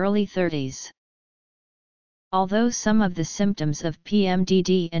their early 30s. Although some of the symptoms of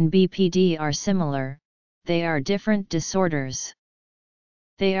PMDD and BPD are similar, they are different disorders.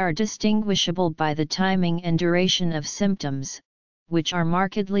 They are distinguishable by the timing and duration of symptoms, which are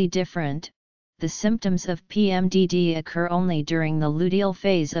markedly different. The symptoms of PMDD occur only during the luteal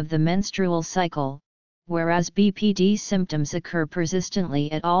phase of the menstrual cycle, whereas BPD symptoms occur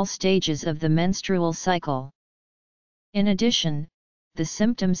persistently at all stages of the menstrual cycle. In addition, the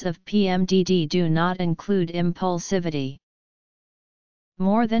symptoms of PMDD do not include impulsivity.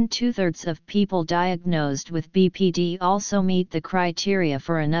 More than 2/3 of people diagnosed with BPD also meet the criteria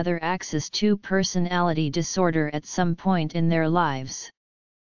for another axis 2 personality disorder at some point in their lives.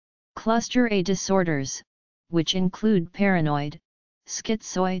 Cluster A disorders, which include paranoid,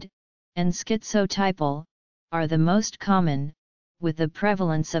 schizoid, and schizotypal, are the most common, with a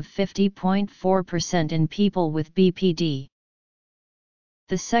prevalence of 50.4% in people with BPD.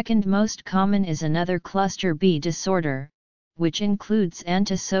 The second most common is another cluster B disorder, which includes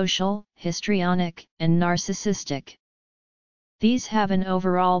antisocial, histrionic, and narcissistic. These have an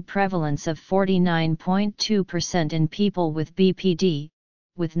overall prevalence of 49.2% in people with BPD,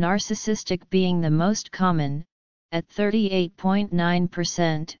 with narcissistic being the most common, at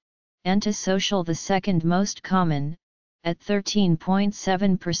 38.9%, antisocial the second most common, at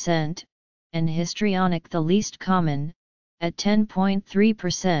 13.7%, and histrionic the least common, at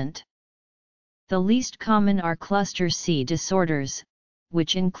 10.3%. The least common are cluster C disorders,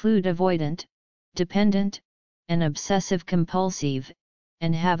 which include avoidant, dependent, and obsessive-compulsive,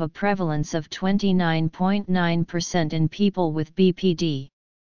 and have a prevalence of 29.9% in people with BPD.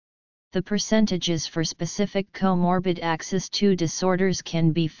 The percentages for specific comorbid axis 2 disorders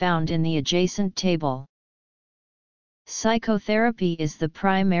can be found in the adjacent table. Psychotherapy is the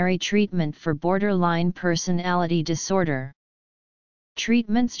primary treatment for borderline personality disorder.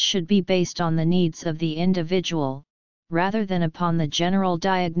 Treatments should be based on the needs of the individual, rather than upon the general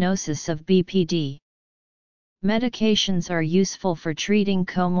diagnosis of BPD. Medications are useful for treating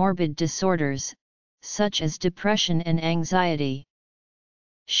comorbid disorders, such as depression and anxiety.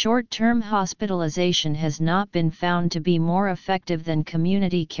 Short-term hospitalization has not been found to be more effective than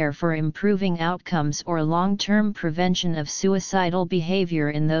community care for improving outcomes or long-term prevention of suicidal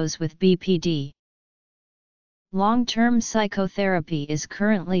behavior in those with BPD. Long-term psychotherapy is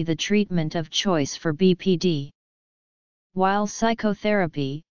currently the treatment of choice for BPD. While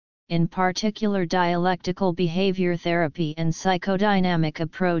psychotherapy, in particular dialectical behavior therapy and psychodynamic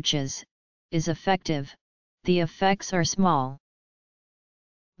approaches, is effective, the effects are small.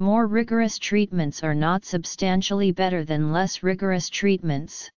 More rigorous treatments are not substantially better than less rigorous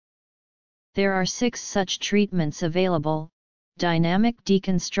treatments. There are 6 such treatments available: dynamic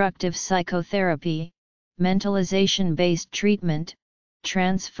deconstructive psychotherapy, mentalization-based treatment,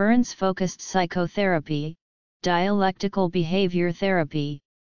 transference-focused psychotherapy, dialectical behavior therapy,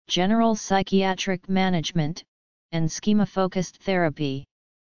 general psychiatric management, and schema-focused therapy.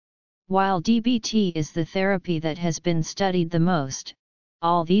 While DBT is the therapy that has been studied the most,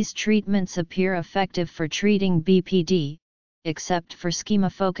 all these treatments appear effective for treating BPD, except for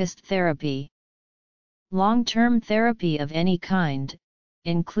schema-focused therapy. Long-term therapy of any kind,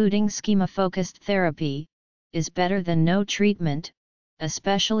 including schema-focused therapy, is better than no treatment,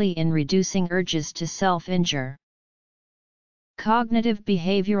 especially in reducing urges to self-injure. Cognitive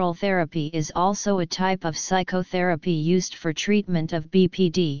behavioral therapy is also a type of psychotherapy used for treatment of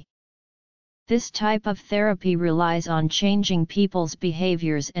BPD. This type of therapy relies on changing people's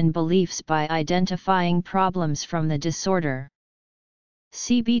behaviors and beliefs by identifying problems from the disorder.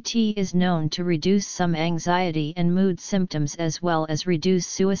 CBT is known to reduce some anxiety and mood symptoms as well as reduce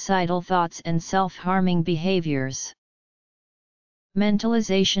suicidal thoughts and self-harming behaviors.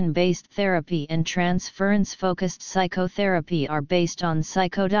 Mentalization-based therapy and transference-focused psychotherapy are based on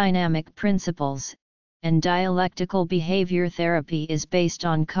psychodynamic principles, and dialectical behavior therapy is based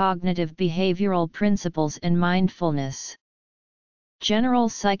on cognitive behavioral principles and mindfulness. General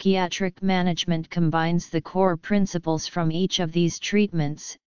psychiatric management combines the core principles from each of these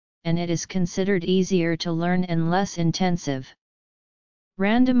treatments, and it is considered easier to learn and less intensive.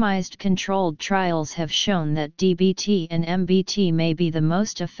 Randomized controlled trials have shown that DBT and MBT may be the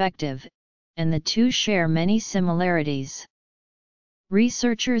most effective, and the two share many similarities.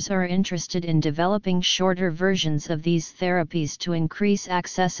 Researchers are interested in developing shorter versions of these therapies to increase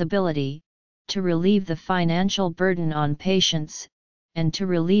accessibility, to relieve the financial burden on patients, and to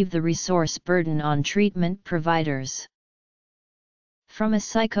relieve the resource burden on treatment providers. From a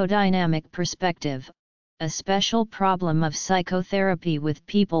psychodynamic perspective, a special problem of psychotherapy with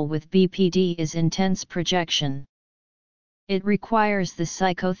people with BPD is intense projection. It requires the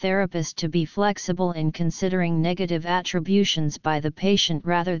psychotherapist to be flexible in considering negative attributions by the patient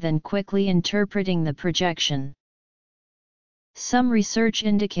rather than quickly interpreting the projection. Some research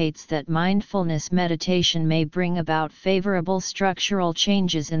indicates that mindfulness meditation may bring about favorable structural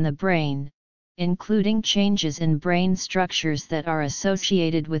changes in the brain, including changes in brain structures that are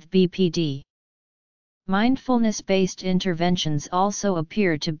associated with BPD. Mindfulness-based interventions also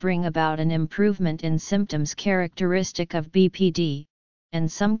appear to bring about an improvement in symptoms characteristic of BPD, and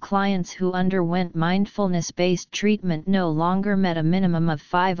some clients who underwent mindfulness-based treatment no longer met a minimum of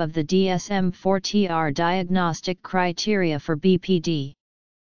 5 of the DSM-4 diagnostic criteria for BPD.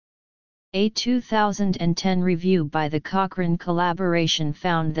 A 2010 review by the Cochrane Collaboration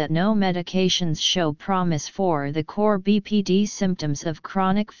found that no medications show promise for the core BPD symptoms of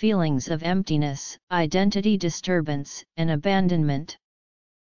chronic feelings of emptiness, identity disturbance, and abandonment.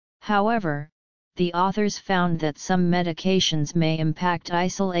 However, the authors found that some medications may impact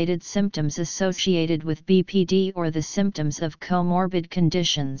isolated symptoms associated with BPD or the symptoms of comorbid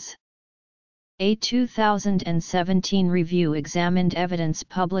conditions. A 2017 review examined evidence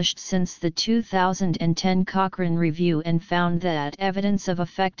published since the 2010 Cochrane review and found that evidence of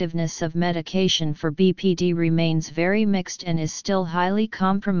effectiveness of medication for BPD remains very mixed and is still highly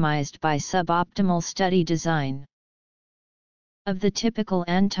compromised by suboptimal study design. Of the typical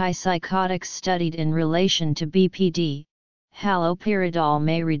antipsychotics studied in relation to BPD, haloperidol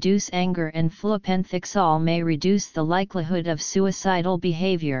may reduce anger and flupentixol may reduce the likelihood of suicidal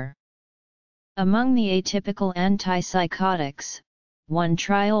behavior. Among the atypical antipsychotics, one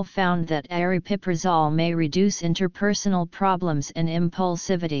trial found that aripiprazole may reduce interpersonal problems and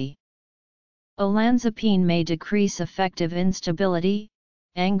impulsivity. Olanzapine may decrease affective instability,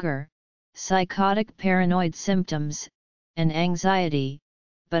 anger, psychotic paranoid symptoms, and anxiety,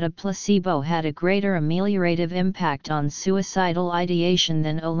 but a placebo had a greater ameliorative impact on suicidal ideation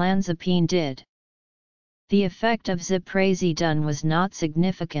than olanzapine did. The effect of ziprasidone was not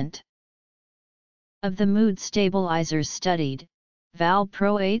significant. Of the mood stabilizers studied,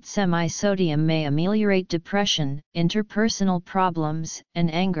 valproate semisodium may ameliorate depression, interpersonal problems,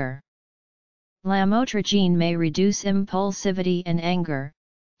 and anger. Lamotrigine may reduce impulsivity and anger.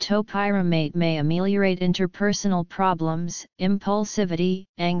 Topiramate may ameliorate interpersonal problems, impulsivity,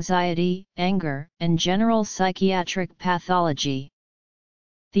 anxiety, anger, and general psychiatric pathology.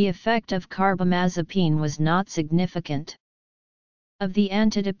 The effect of carbamazepine was not significant. Of the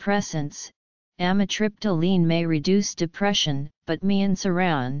antidepressants, amitriptyline may reduce depression, but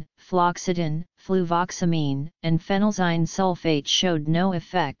mianserin, floxetine, fluvoxamine, and phenylzine sulfate showed no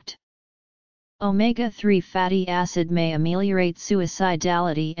effect. Omega-3 fatty acid may ameliorate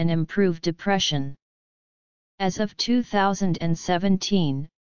suicidality and improve depression. As of 2017,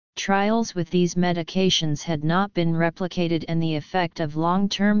 trials with these medications had not been replicated and the effect of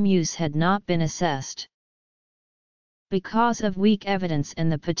long-term use had not been assessed. Because of weak evidence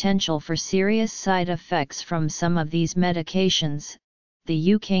and the potential for serious side effects from some of these medications,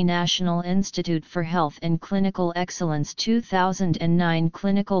 the UK National Institute for Health and Clinical Excellence 2009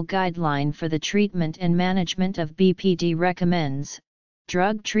 Clinical Guideline for the Treatment and Management of BPD recommends,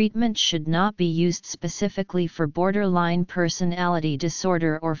 drug treatment should not be used specifically for borderline personality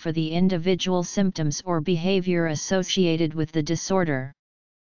disorder or for the individual symptoms or behavior associated with the disorder.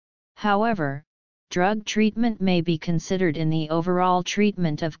 However, drug treatment may be considered in the overall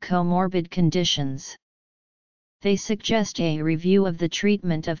treatment of comorbid conditions. They suggest a review of the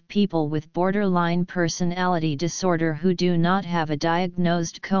treatment of people with borderline personality disorder who do not have a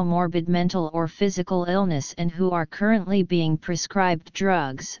diagnosed comorbid mental or physical illness and who are currently being prescribed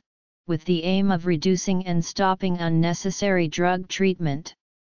drugs, with the aim of reducing and stopping unnecessary drug treatment.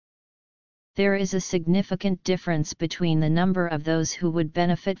 There is a significant difference between the number of those who would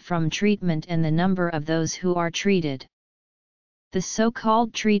benefit from treatment and the number of those who are treated. The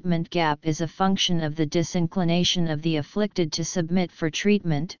so-called treatment gap is a function of the disinclination of the afflicted to submit for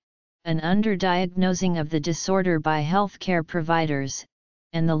treatment, an underdiagnosing of the disorder by healthcare providers,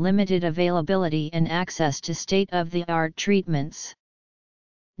 and the limited availability and access to state-of-the-art treatments.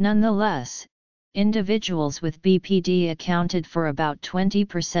 Nonetheless, individuals with BPD accounted for about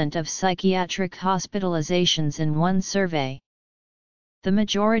 20% of psychiatric hospitalizations in one survey. The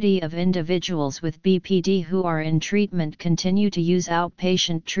majority of individuals with BPD who are in treatment continue to use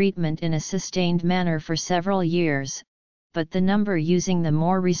outpatient treatment in a sustained manner for several years, but the number using the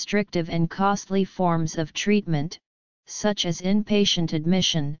more restrictive and costly forms of treatment, such as inpatient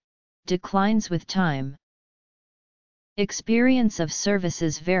admission, declines with time. Experience of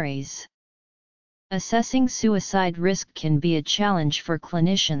services varies. Assessing suicide risk can be a challenge for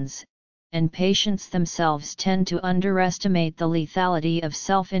clinicians, and patients themselves tend to underestimate the lethality of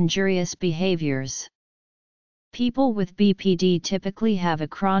self-injurious behaviors. People with BPD typically have a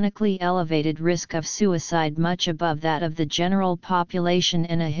chronically elevated risk of suicide much above that of the general population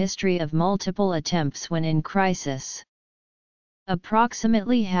and a history of multiple attempts when in crisis.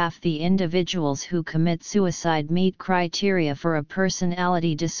 Approximately half the individuals who commit suicide meet criteria for a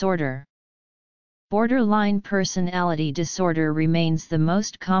personality disorder. Borderline personality disorder remains the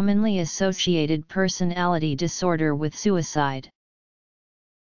most commonly associated personality disorder with suicide.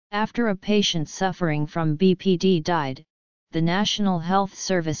 After a patient suffering from BPD died, the National Health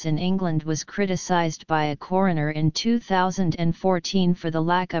Service in England was criticised by a coroner in 2014 for the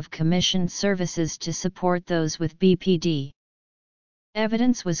lack of commissioned services to support those with BPD.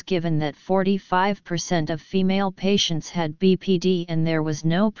 Evidence was given that 45% of female patients had BPD and there was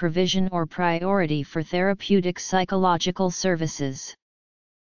no provision or priority for therapeutic psychological services.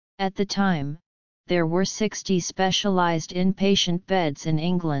 At the time, there were 60 specialised inpatient beds in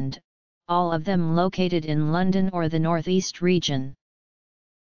England, all of them located in London or the North East region.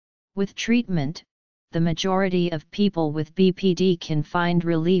 With treatment, the majority of people with BPD can find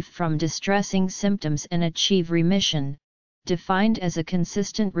relief from distressing symptoms and achieve remission, defined as a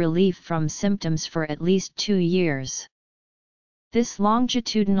consistent relief from symptoms for at least 2 years. This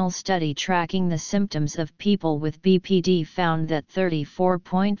longitudinal study tracking the symptoms of people with BPD found that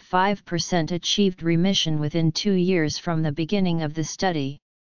 34.5% achieved remission within 2 years from the beginning of the study.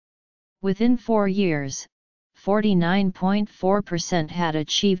 Within 4 years, 49.4% had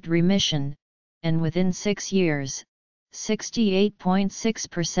achieved remission, and within 6 years,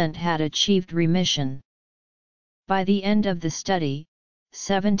 68.6% had achieved remission. By the end of the study,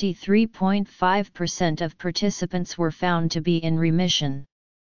 73.5% of participants were found to be in remission.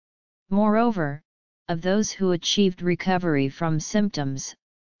 Moreover, of those who achieved recovery from symptoms,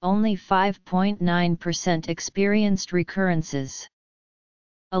 only 5.9% experienced recurrences.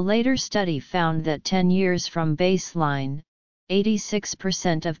 A later study found that 10 years from baseline,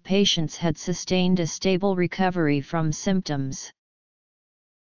 86% of patients had sustained a stable recovery from symptoms.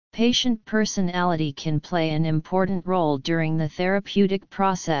 Patient personality can play an important role during the therapeutic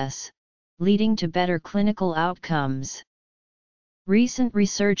process, leading to better clinical outcomes. Recent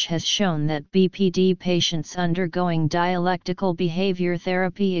research has shown that BPD patients undergoing dialectical behavior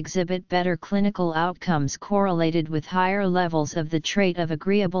therapy exhibit better clinical outcomes correlated with higher levels of the trait of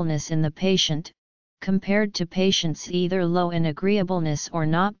agreeableness in the patient, compared to patients either low in agreeableness or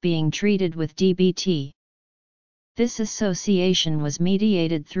not being treated with DBT. This association was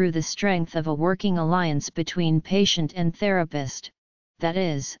mediated through the strength of a working alliance between patient and therapist, that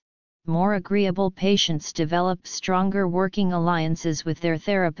is, more agreeable patients develop stronger working alliances with their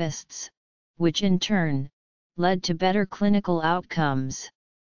therapists, which in turn led to better clinical outcomes.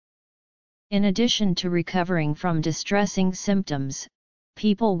 In addition to recovering from distressing symptoms,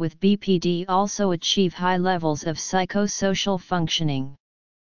 people with BPD also achieve high levels of psychosocial functioning.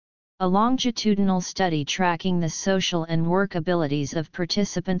 A longitudinal study tracking the social and work abilities of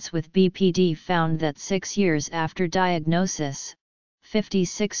participants with BPD found that 6 years after diagnosis,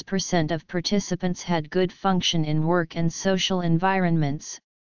 56% of participants had good function in work and social environments,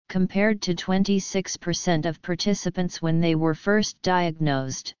 compared to 26% of participants when they were first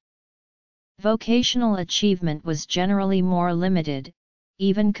diagnosed. Vocational achievement was generally more limited,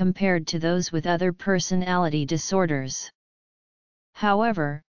 even compared to those with other personality disorders.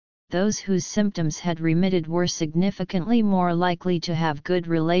 However, those whose symptoms had remitted were significantly more likely to have good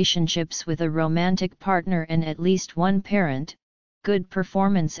relationships with a romantic partner and at least one parent, good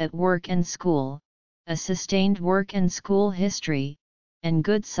performance at work and school, a sustained work and school history, and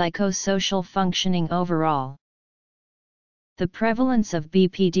good psychosocial functioning overall. The prevalence of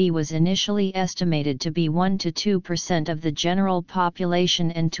BPD was initially estimated to be 1 to 2% of the general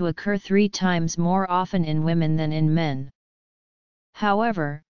population and to occur 3 times more often in women than in men.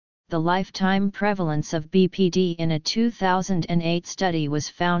 However, the lifetime prevalence of BPD in a 2008 study was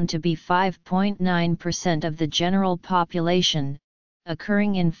found to be 5.9% of the general population,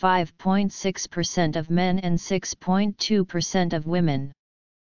 occurring in 5.6% of men and 6.2% of women.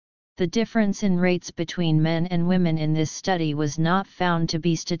 The difference in rates between men and women in this study was not found to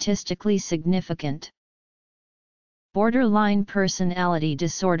be statistically significant. Borderline personality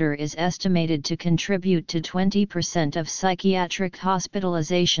disorder is estimated to contribute to 20% of psychiatric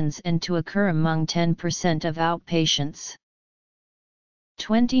hospitalizations and to occur among 10% of outpatients.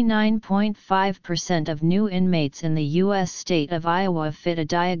 29.5% of new inmates in the U.S. state of Iowa fit a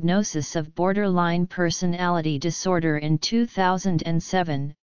diagnosis of borderline personality disorder in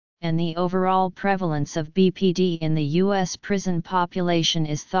 2007, and the overall prevalence of BPD in the U.S. prison population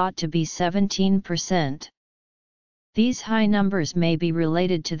is thought to be 17%. These high numbers may be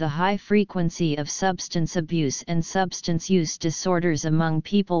related to the high frequency of substance abuse and substance use disorders among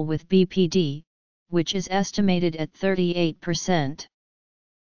people with BPD, which is estimated at 38%.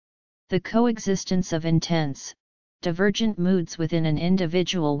 The coexistence of intense, divergent moods within an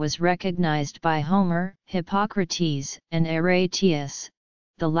individual was recognized by Homer, Hippocrates, and Aretius,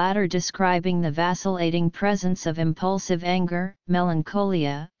 the latter describing the vacillating presence of impulsive anger,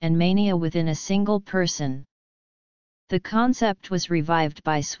 melancholia, and mania within a single person. The concept was revived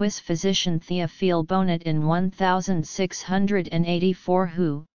by Swiss physician Théophile Bonnet in 1684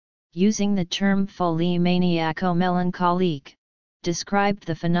 who, using the term folie maniaco-melancholique, described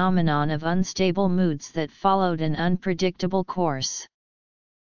the phenomenon of unstable moods that followed an unpredictable course.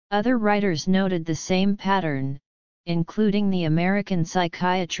 Other writers noted the same pattern, including the American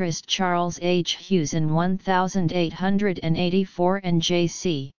psychiatrist Charles H. Hughes in 1884 and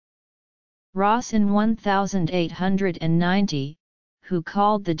J.C. Ross in 1890, who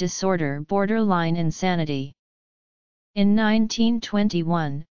called the disorder borderline insanity. In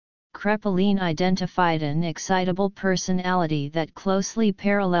 1921, Kraepelin identified an excitable personality that closely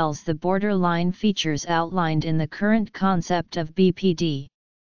parallels the borderline features outlined in the current concept of BPD.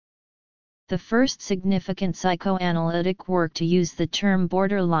 The first significant psychoanalytic work to use the term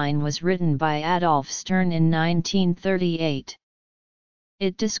borderline was written by Adolf Stern in 1938.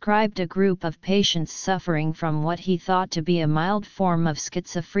 It described a group of patients suffering from what he thought to be a mild form of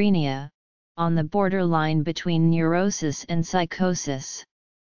schizophrenia, on the borderline between neurosis and psychosis.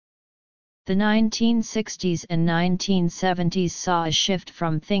 The 1960s and 1970s saw a shift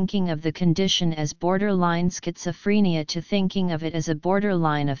from thinking of the condition as borderline schizophrenia to thinking of it as a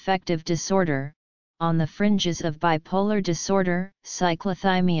borderline affective disorder, on the fringes of bipolar disorder,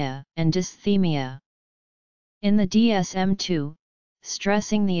 cyclothymia, and dysthymia. In the DSM-2,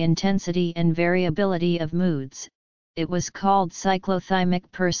 stressing the intensity and variability of moods, it was called cyclothymic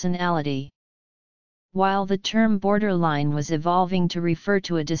personality. While the term borderline was evolving to refer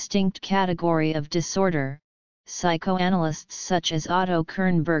to a distinct category of disorder, psychoanalysts such as Otto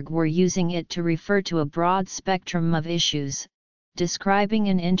Kernberg were using it to refer to a broad spectrum of issues, describing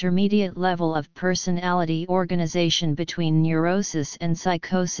an intermediate level of personality organization between neurosis and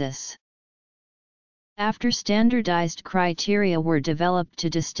psychosis. After standardized criteria were developed to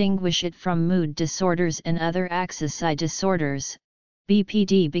distinguish it from mood disorders and other axis I disorders,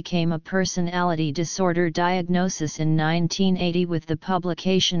 BPD became a personality disorder diagnosis in 1980 with the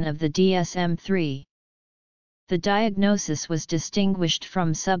publication of the DSM-3. The diagnosis was distinguished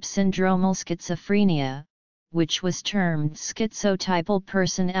from subsyndromal schizophrenia, which was termed schizotypal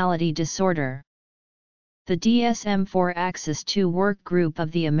personality disorder. The DSM-4 Axis II work group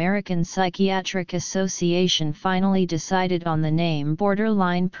of the American Psychiatric Association finally decided on the name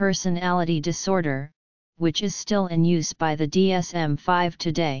borderline personality disorder, which is still in use by the DSM-5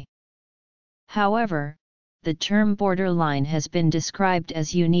 today. However, the term borderline has been described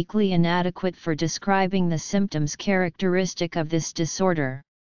as uniquely inadequate for describing the symptoms characteristic of this disorder.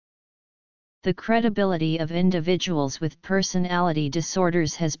 The credibility of individuals with personality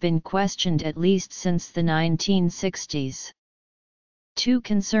disorders has been questioned at least since the 1960s. Two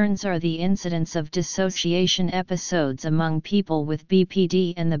concerns are the incidence of dissociation episodes among people with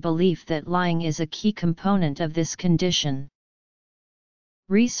BPD and the belief that lying is a key component of this condition.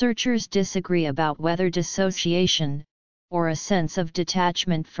 Researchers disagree about whether dissociation, or a sense of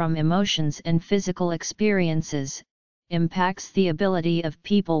detachment from emotions and physical experiences, impacts the ability of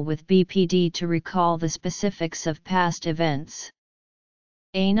people with BPD to recall the specifics of past events.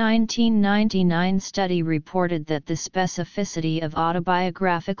 A 1999 study reported that the specificity of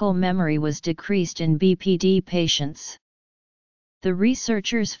autobiographical memory was decreased in BPD patients. The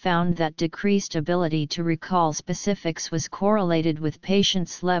researchers found that decreased ability to recall specifics was correlated with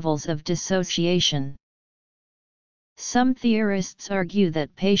patients' levels of dissociation. Some theorists argue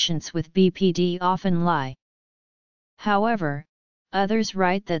that patients with BPD often lie. However, others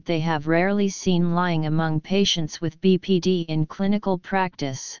write that they have rarely seen lying among patients with BPD in clinical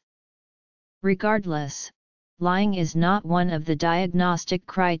practice. Regardless, lying is not one of the diagnostic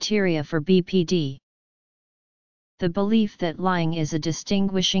criteria for BPD. The belief that lying is a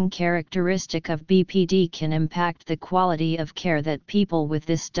distinguishing characteristic of BPD can impact the quality of care that people with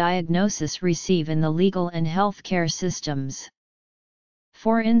this diagnosis receive in the legal and healthcare systems.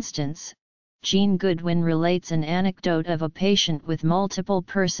 For instance, Jean Goodwin relates an anecdote of a patient with multiple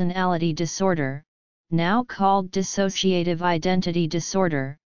personality disorder, now called dissociative identity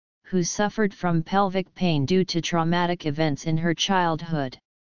disorder, who suffered from pelvic pain due to traumatic events in her childhood.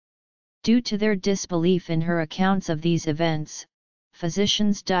 Due to their disbelief in her accounts of these events,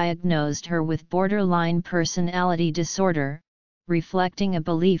 physicians diagnosed her with borderline personality disorder, reflecting a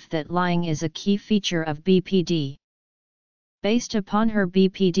belief that lying is a key feature of BPD. Based upon her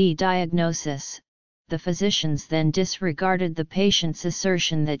BPD diagnosis, the physicians then disregarded the patient's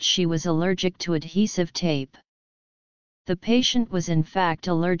assertion that she was allergic to adhesive tape. The patient was in fact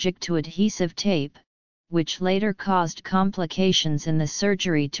allergic to adhesive tape, which later caused complications in the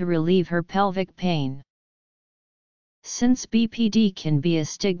surgery to relieve her pelvic pain. Since BPD can be a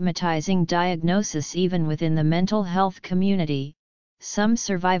stigmatizing diagnosis even within the mental health community, some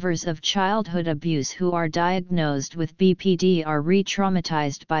survivors of childhood abuse who are diagnosed with BPD are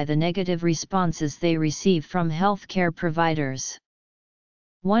re-traumatized by the negative responses they receive from healthcare providers.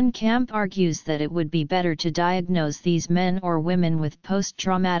 One camp argues that it would be better to diagnose these men or women with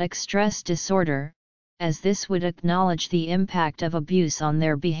post-traumatic stress disorder, as this would acknowledge the impact of abuse on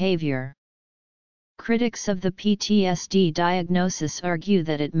their behavior. Critics of the PTSD diagnosis argue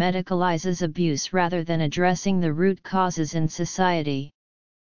that it medicalizes abuse rather than addressing the root causes in society.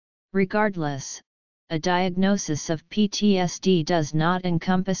 Regardless, a diagnosis of PTSD does not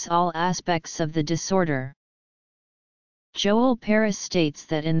encompass all aspects of the disorder. Joel Paris states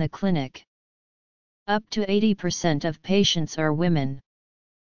that in the clinic, up to 80% of patients are women.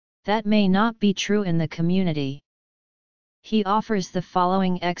 That may not be true in the community. He offers the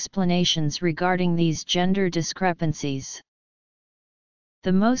following explanations regarding these gender discrepancies.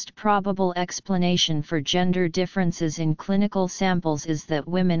 The most probable explanation for gender differences in clinical samples is that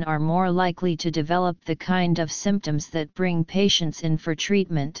women are more likely to develop the kind of symptoms that bring patients in for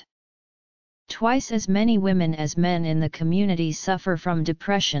treatment. Twice as many women as men in the community suffer from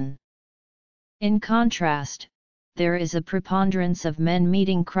depression. In contrast, there is a preponderance of men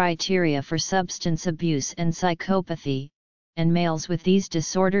meeting criteria for substance abuse and psychopathy, and males with these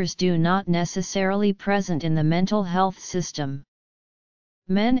disorders do not necessarily present in the mental health system.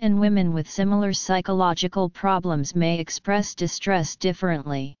 Men and women with similar psychological problems may express distress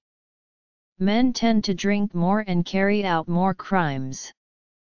differently. Men tend to drink more and carry out more crimes.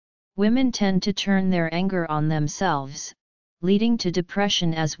 Women tend to turn their anger on themselves, leading to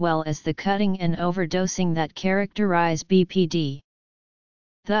depression as well as the cutting and overdosing that characterize BPD.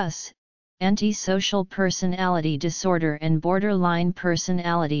 Thus, antisocial personality disorder and borderline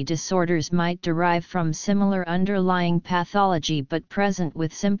personality disorders might derive from similar underlying pathology but present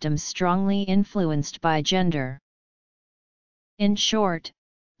with symptoms strongly influenced by gender. In short,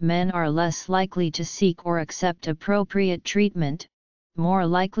 men are less likely to seek or accept appropriate treatment, more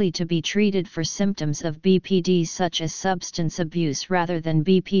likely to be treated for symptoms of BPD such as substance abuse rather than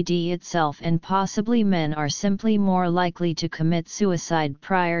BPD itself, and possibly men are simply more likely to commit suicide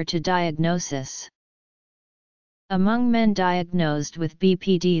prior to diagnosis. Among men diagnosed with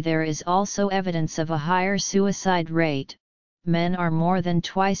BPD there is also evidence of a higher suicide rate. Men are more than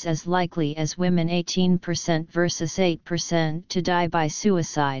twice as likely as women, 18% versus 8%, to die by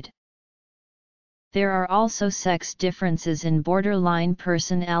suicide. There are also sex differences in borderline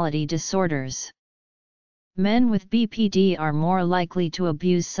personality disorders. Men with BPD are more likely to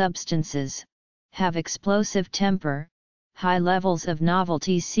abuse substances, have explosive temper, high levels of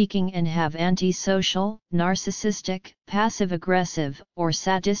novelty seeking, and have antisocial, narcissistic, passive-aggressive, or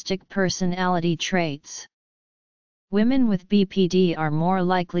sadistic personality traits. Women with BPD are more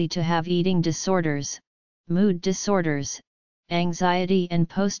likely to have eating disorders, mood disorders, anxiety, and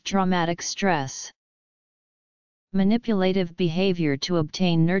post-traumatic stress. Manipulative behavior to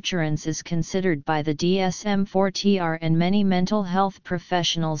obtain nurturance is considered by the DSM-4 and many mental health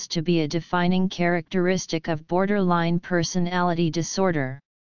professionals to be a defining characteristic of borderline personality disorder.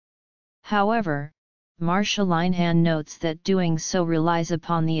 However, Marsha Linehan notes that doing so relies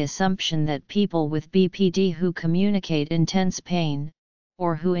upon the assumption that people with BPD who communicate intense pain,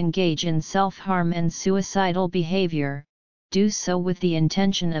 or who engage in self-harm and suicidal behavior, do so with the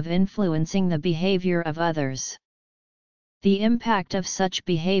intention of influencing the behavior of others. The impact of such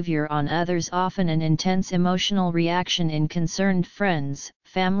behavior on others, often an intense emotional reaction in concerned friends,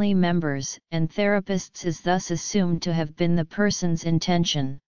 family members, and therapists, is thus assumed to have been the person's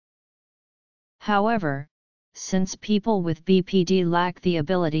intention. However, since people with BPD lack the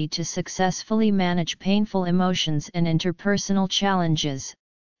ability to successfully manage painful emotions and interpersonal challenges,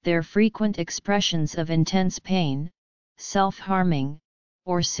 their frequent expressions of intense pain, self-harming,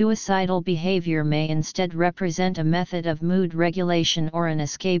 or suicidal behavior may instead represent a method of mood regulation or an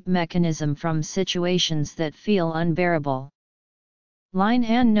escape mechanism from situations that feel unbearable.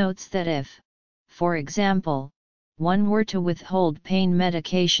 Linehan notes that if, for example, one were to withhold pain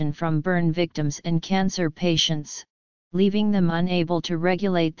medication from burn victims and cancer patients, leaving them unable to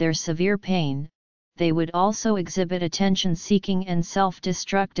regulate their severe pain, they would also exhibit attention-seeking and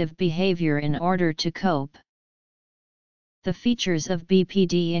self-destructive behavior in order to cope. The features of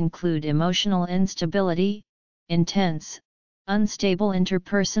BPD include emotional instability, intense, unstable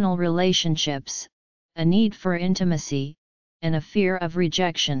interpersonal relationships, a need for intimacy, and a fear of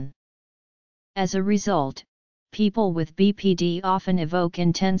rejection. As a result, people with BPD often evoke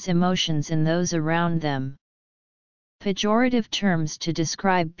intense emotions in those around them. Pejorative terms to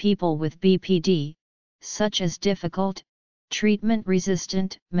describe people with BPD, such as difficult,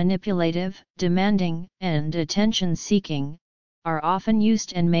 treatment-resistant, manipulative, demanding, and attention-seeking, are often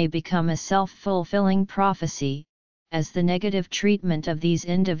used and may become a self-fulfilling prophecy, as the negative treatment of these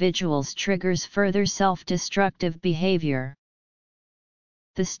individuals triggers further self-destructive behavior.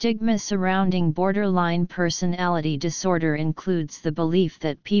 The stigma surrounding borderline personality disorder includes the belief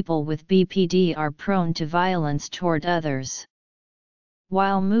that people with BPD are prone to violence toward others.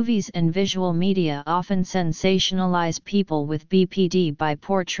 While movies and visual media often sensationalize people with BPD by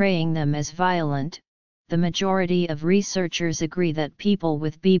portraying them as violent, the majority of researchers agree that people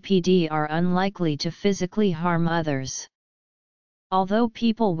with BPD are unlikely to physically harm others. Although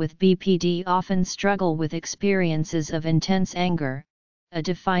people with BPD often struggle with experiences of intense anger, a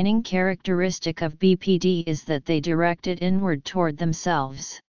defining characteristic of BPD is that they direct it inward toward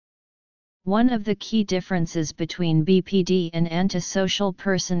themselves. One of the key differences between BPD and antisocial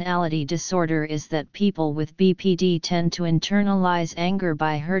personality disorder is that people with BPD tend to internalize anger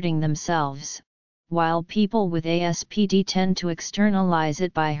by hurting themselves, while people with ASPD tend to externalize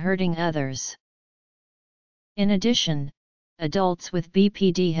it by hurting others. In addition, adults with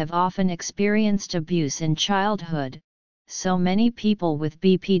BPD have often experienced abuse in childhood, so many people with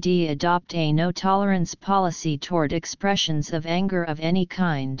BPD adopt a no-tolerance policy toward expressions of anger of any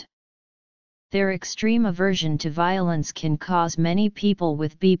kind. Their extreme aversion to violence can cause many people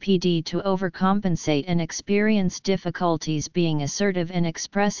with BPD to overcompensate and experience difficulties being assertive and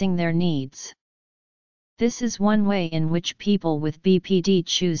expressing their needs. This is one way in which people with BPD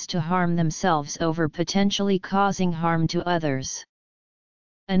choose to harm themselves over potentially causing harm to others.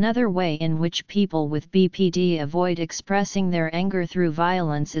 Another way in which people with BPD avoid expressing their anger through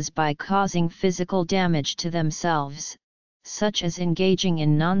violence is by causing physical damage to themselves, such as engaging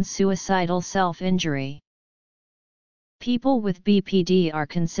in non-suicidal self-injury. People with BPD are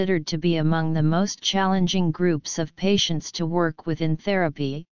considered to be among the most challenging groups of patients to work with in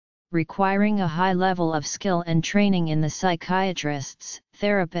therapy, requiring a high level of skill and training in the psychiatrists,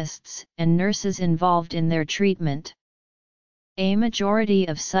 therapists, and nurses involved in their treatment. A majority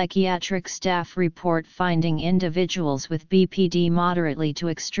of psychiatric staff report finding individuals with BPD moderately to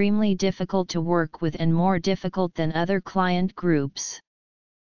extremely difficult to work with and more difficult than other client groups.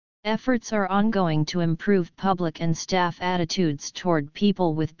 Efforts are ongoing to improve public and staff attitudes toward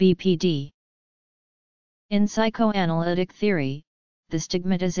people with BPD. In psychoanalytic theory, the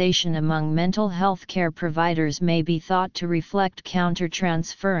stigmatization among mental health care providers may be thought to reflect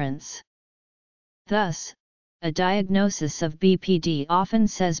countertransference. Thus, a diagnosis of BPD often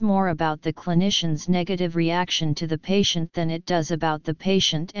says more about the clinician's negative reaction to the patient than it does about the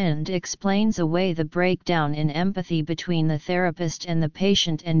patient and explains away the breakdown in empathy between the therapist and the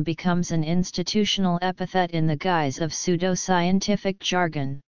patient and becomes an institutional epithet in the guise of pseudoscientific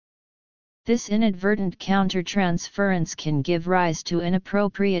jargon. This inadvertent countertransference can give rise to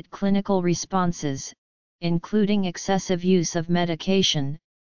inappropriate clinical responses, including excessive use of medication,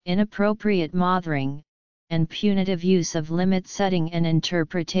 inappropriate mothering, and punitive use of limit setting and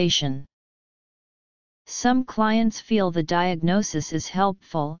interpretation. Some clients feel the diagnosis is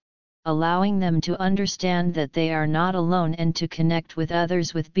helpful, allowing them to understand that they are not alone and to connect with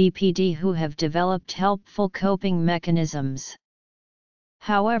others with BPD who have developed helpful coping mechanisms.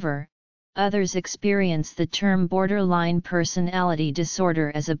 However, others experience the term borderline personality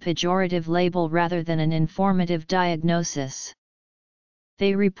disorder as a pejorative label rather than an informative diagnosis.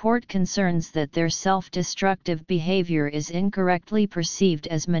 They report concerns that their self-destructive behavior is incorrectly perceived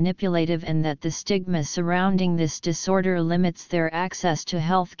as manipulative and that the stigma surrounding this disorder limits their access to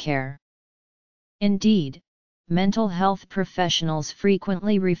health care. Indeed, mental health professionals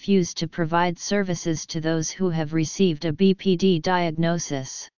frequently refuse to provide services to those who have received a BPD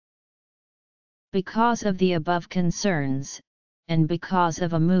diagnosis. Because of the above concerns, and because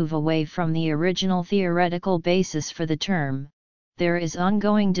of a move away from the original theoretical basis for the term, there is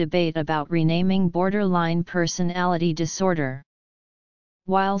ongoing debate about renaming borderline personality disorder.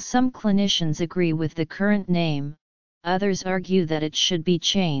 While some clinicians agree with the current name, others argue that it should be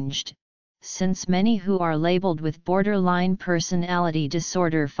changed, since many who are labeled with borderline personality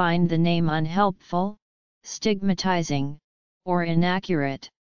disorder find the name unhelpful, stigmatizing, or inaccurate.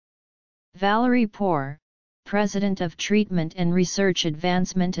 Valerie Poor, President of Treatment and Research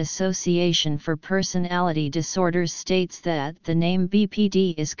Advancement Association for Personality Disorders, states that the name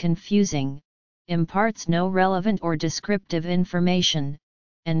BPD is confusing, imparts no relevant or descriptive information,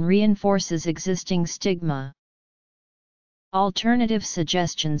 and reinforces existing stigma. Alternative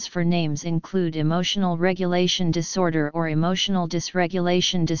suggestions for names include emotional regulation disorder or emotional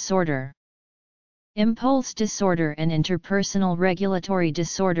dysregulation disorder. Impulse disorder and interpersonal regulatory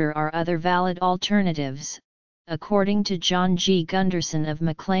disorder are other valid alternatives, according to John G. Gunderson of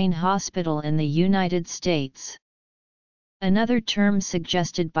McLean Hospital in the United States. Another term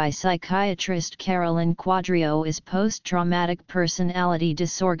suggested by psychiatrist Carolyn Quadrio is post-traumatic personality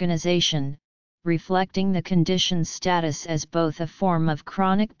disorganization, reflecting the condition's status as both a form of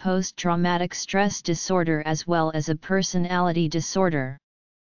chronic post-traumatic stress disorder as well as a personality disorder.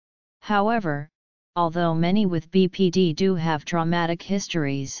 However, although many with BPD do have traumatic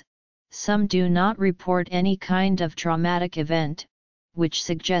histories, some do not report any kind of traumatic event, which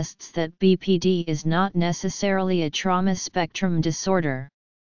suggests that BPD is not necessarily a trauma spectrum disorder.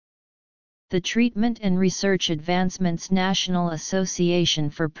 The Treatment and Research Advancement's National Association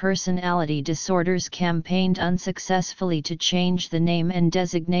for Personality Disorders campaigned unsuccessfully to change the name and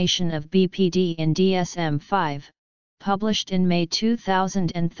designation of BPD in DSM-5, published in May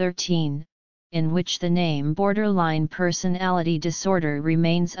 2013. In which the name borderline personality disorder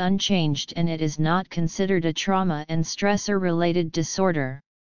remains unchanged and it is not considered a trauma and stressor-related disorder.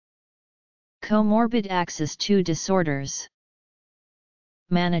 Comorbid Axis II disorders.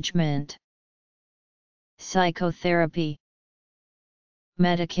 Management. Psychotherapy.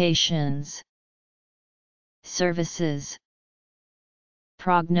 medications, services,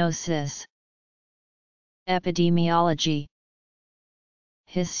 prognosis, epidemiology,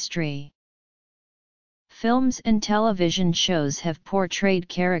 history. Films and television shows have portrayed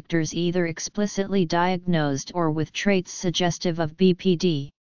characters either explicitly diagnosed or with traits suggestive of BPD.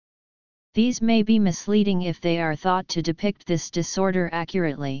 These may be misleading if they are thought to depict this disorder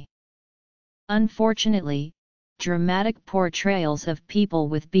accurately. Unfortunately, dramatic portrayals of people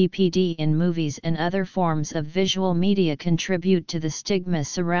with BPD in movies and other forms of visual media contribute to the stigma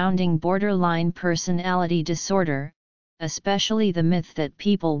surrounding borderline personality disorder, especially the myth that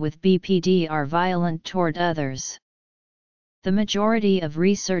people with BPD are violent toward others. The majority of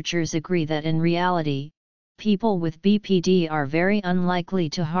researchers agree that in reality, people with BPD are very unlikely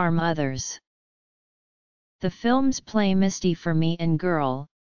to harm others. The films Play Misty for Me and Girl,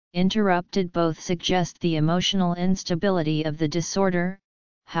 Interrupted both suggest the emotional instability of the disorder.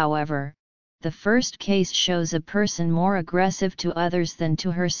 However, the first case shows a person more aggressive to others than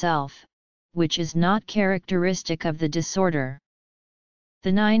to herself, which is not characteristic of the disorder.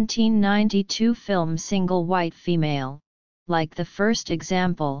 The 1992 film Single White Female, like the first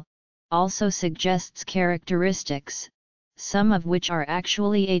example, also suggests characteristics, some of which are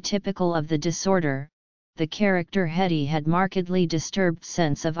actually atypical of the disorder. The character Hetty had markedly disturbed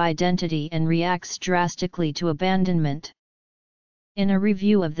sense of identity and reacts drastically to abandonment. In a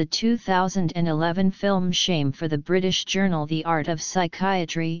review of the 2011 film Shame for the British journal The Art of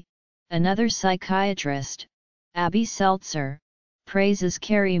Psychiatry, another psychiatrist, Abby Seltzer, praises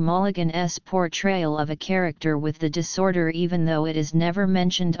Carey Mulligan's portrayal of a character with the disorder even though it is never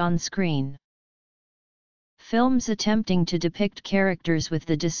mentioned on screen. Films attempting to depict characters with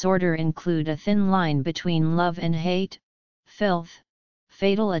the disorder include A Thin Line Between Love and Hate, Filth,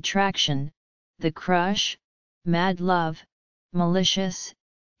 Fatal Attraction, The Crush, Mad Love, Malicious,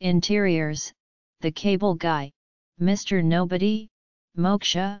 Interiors, The Cable Guy, Mr. Nobody,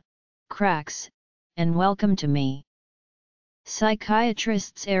 Moksha, Cracks, and Welcome to Me.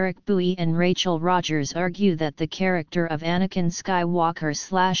 Psychiatrists Eric Bowie and Rachel Rogers argue that the character of Anakin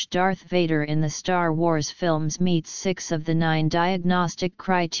Skywalker/Darth Vader in the Star Wars films meets 6 of the 9 diagnostic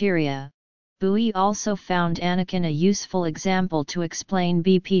criteria. Bowie also found Anakin a useful example to explain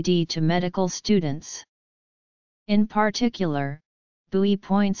BPD to medical students. In particular, Bowie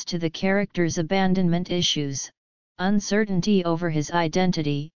points to the character's abandonment issues, uncertainty over his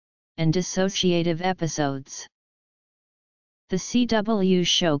identity, and dissociative episodes. The CW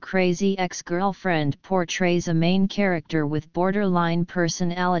show Crazy Ex-Girlfriend portrays a main character with borderline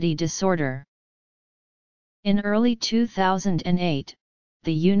personality disorder. In early 2008,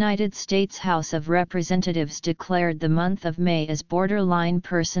 the United States House of Representatives declared the month of May as Borderline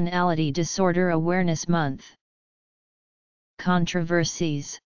Personality Disorder Awareness Month.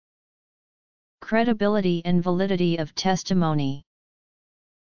 Controversies. Credibility and validity of testimony.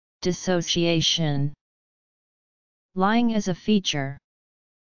 Dissociation. Lying as a feature.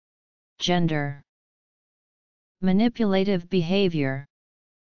 Gender. Manipulative behavior.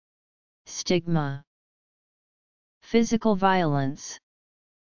 Stigma. Physical violence.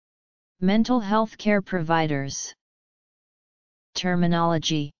 Mental health care providers.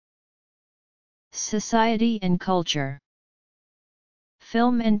 Terminology. Society and culture.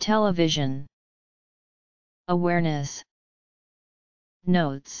 Film and television. Awareness.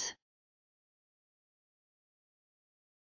 Notes.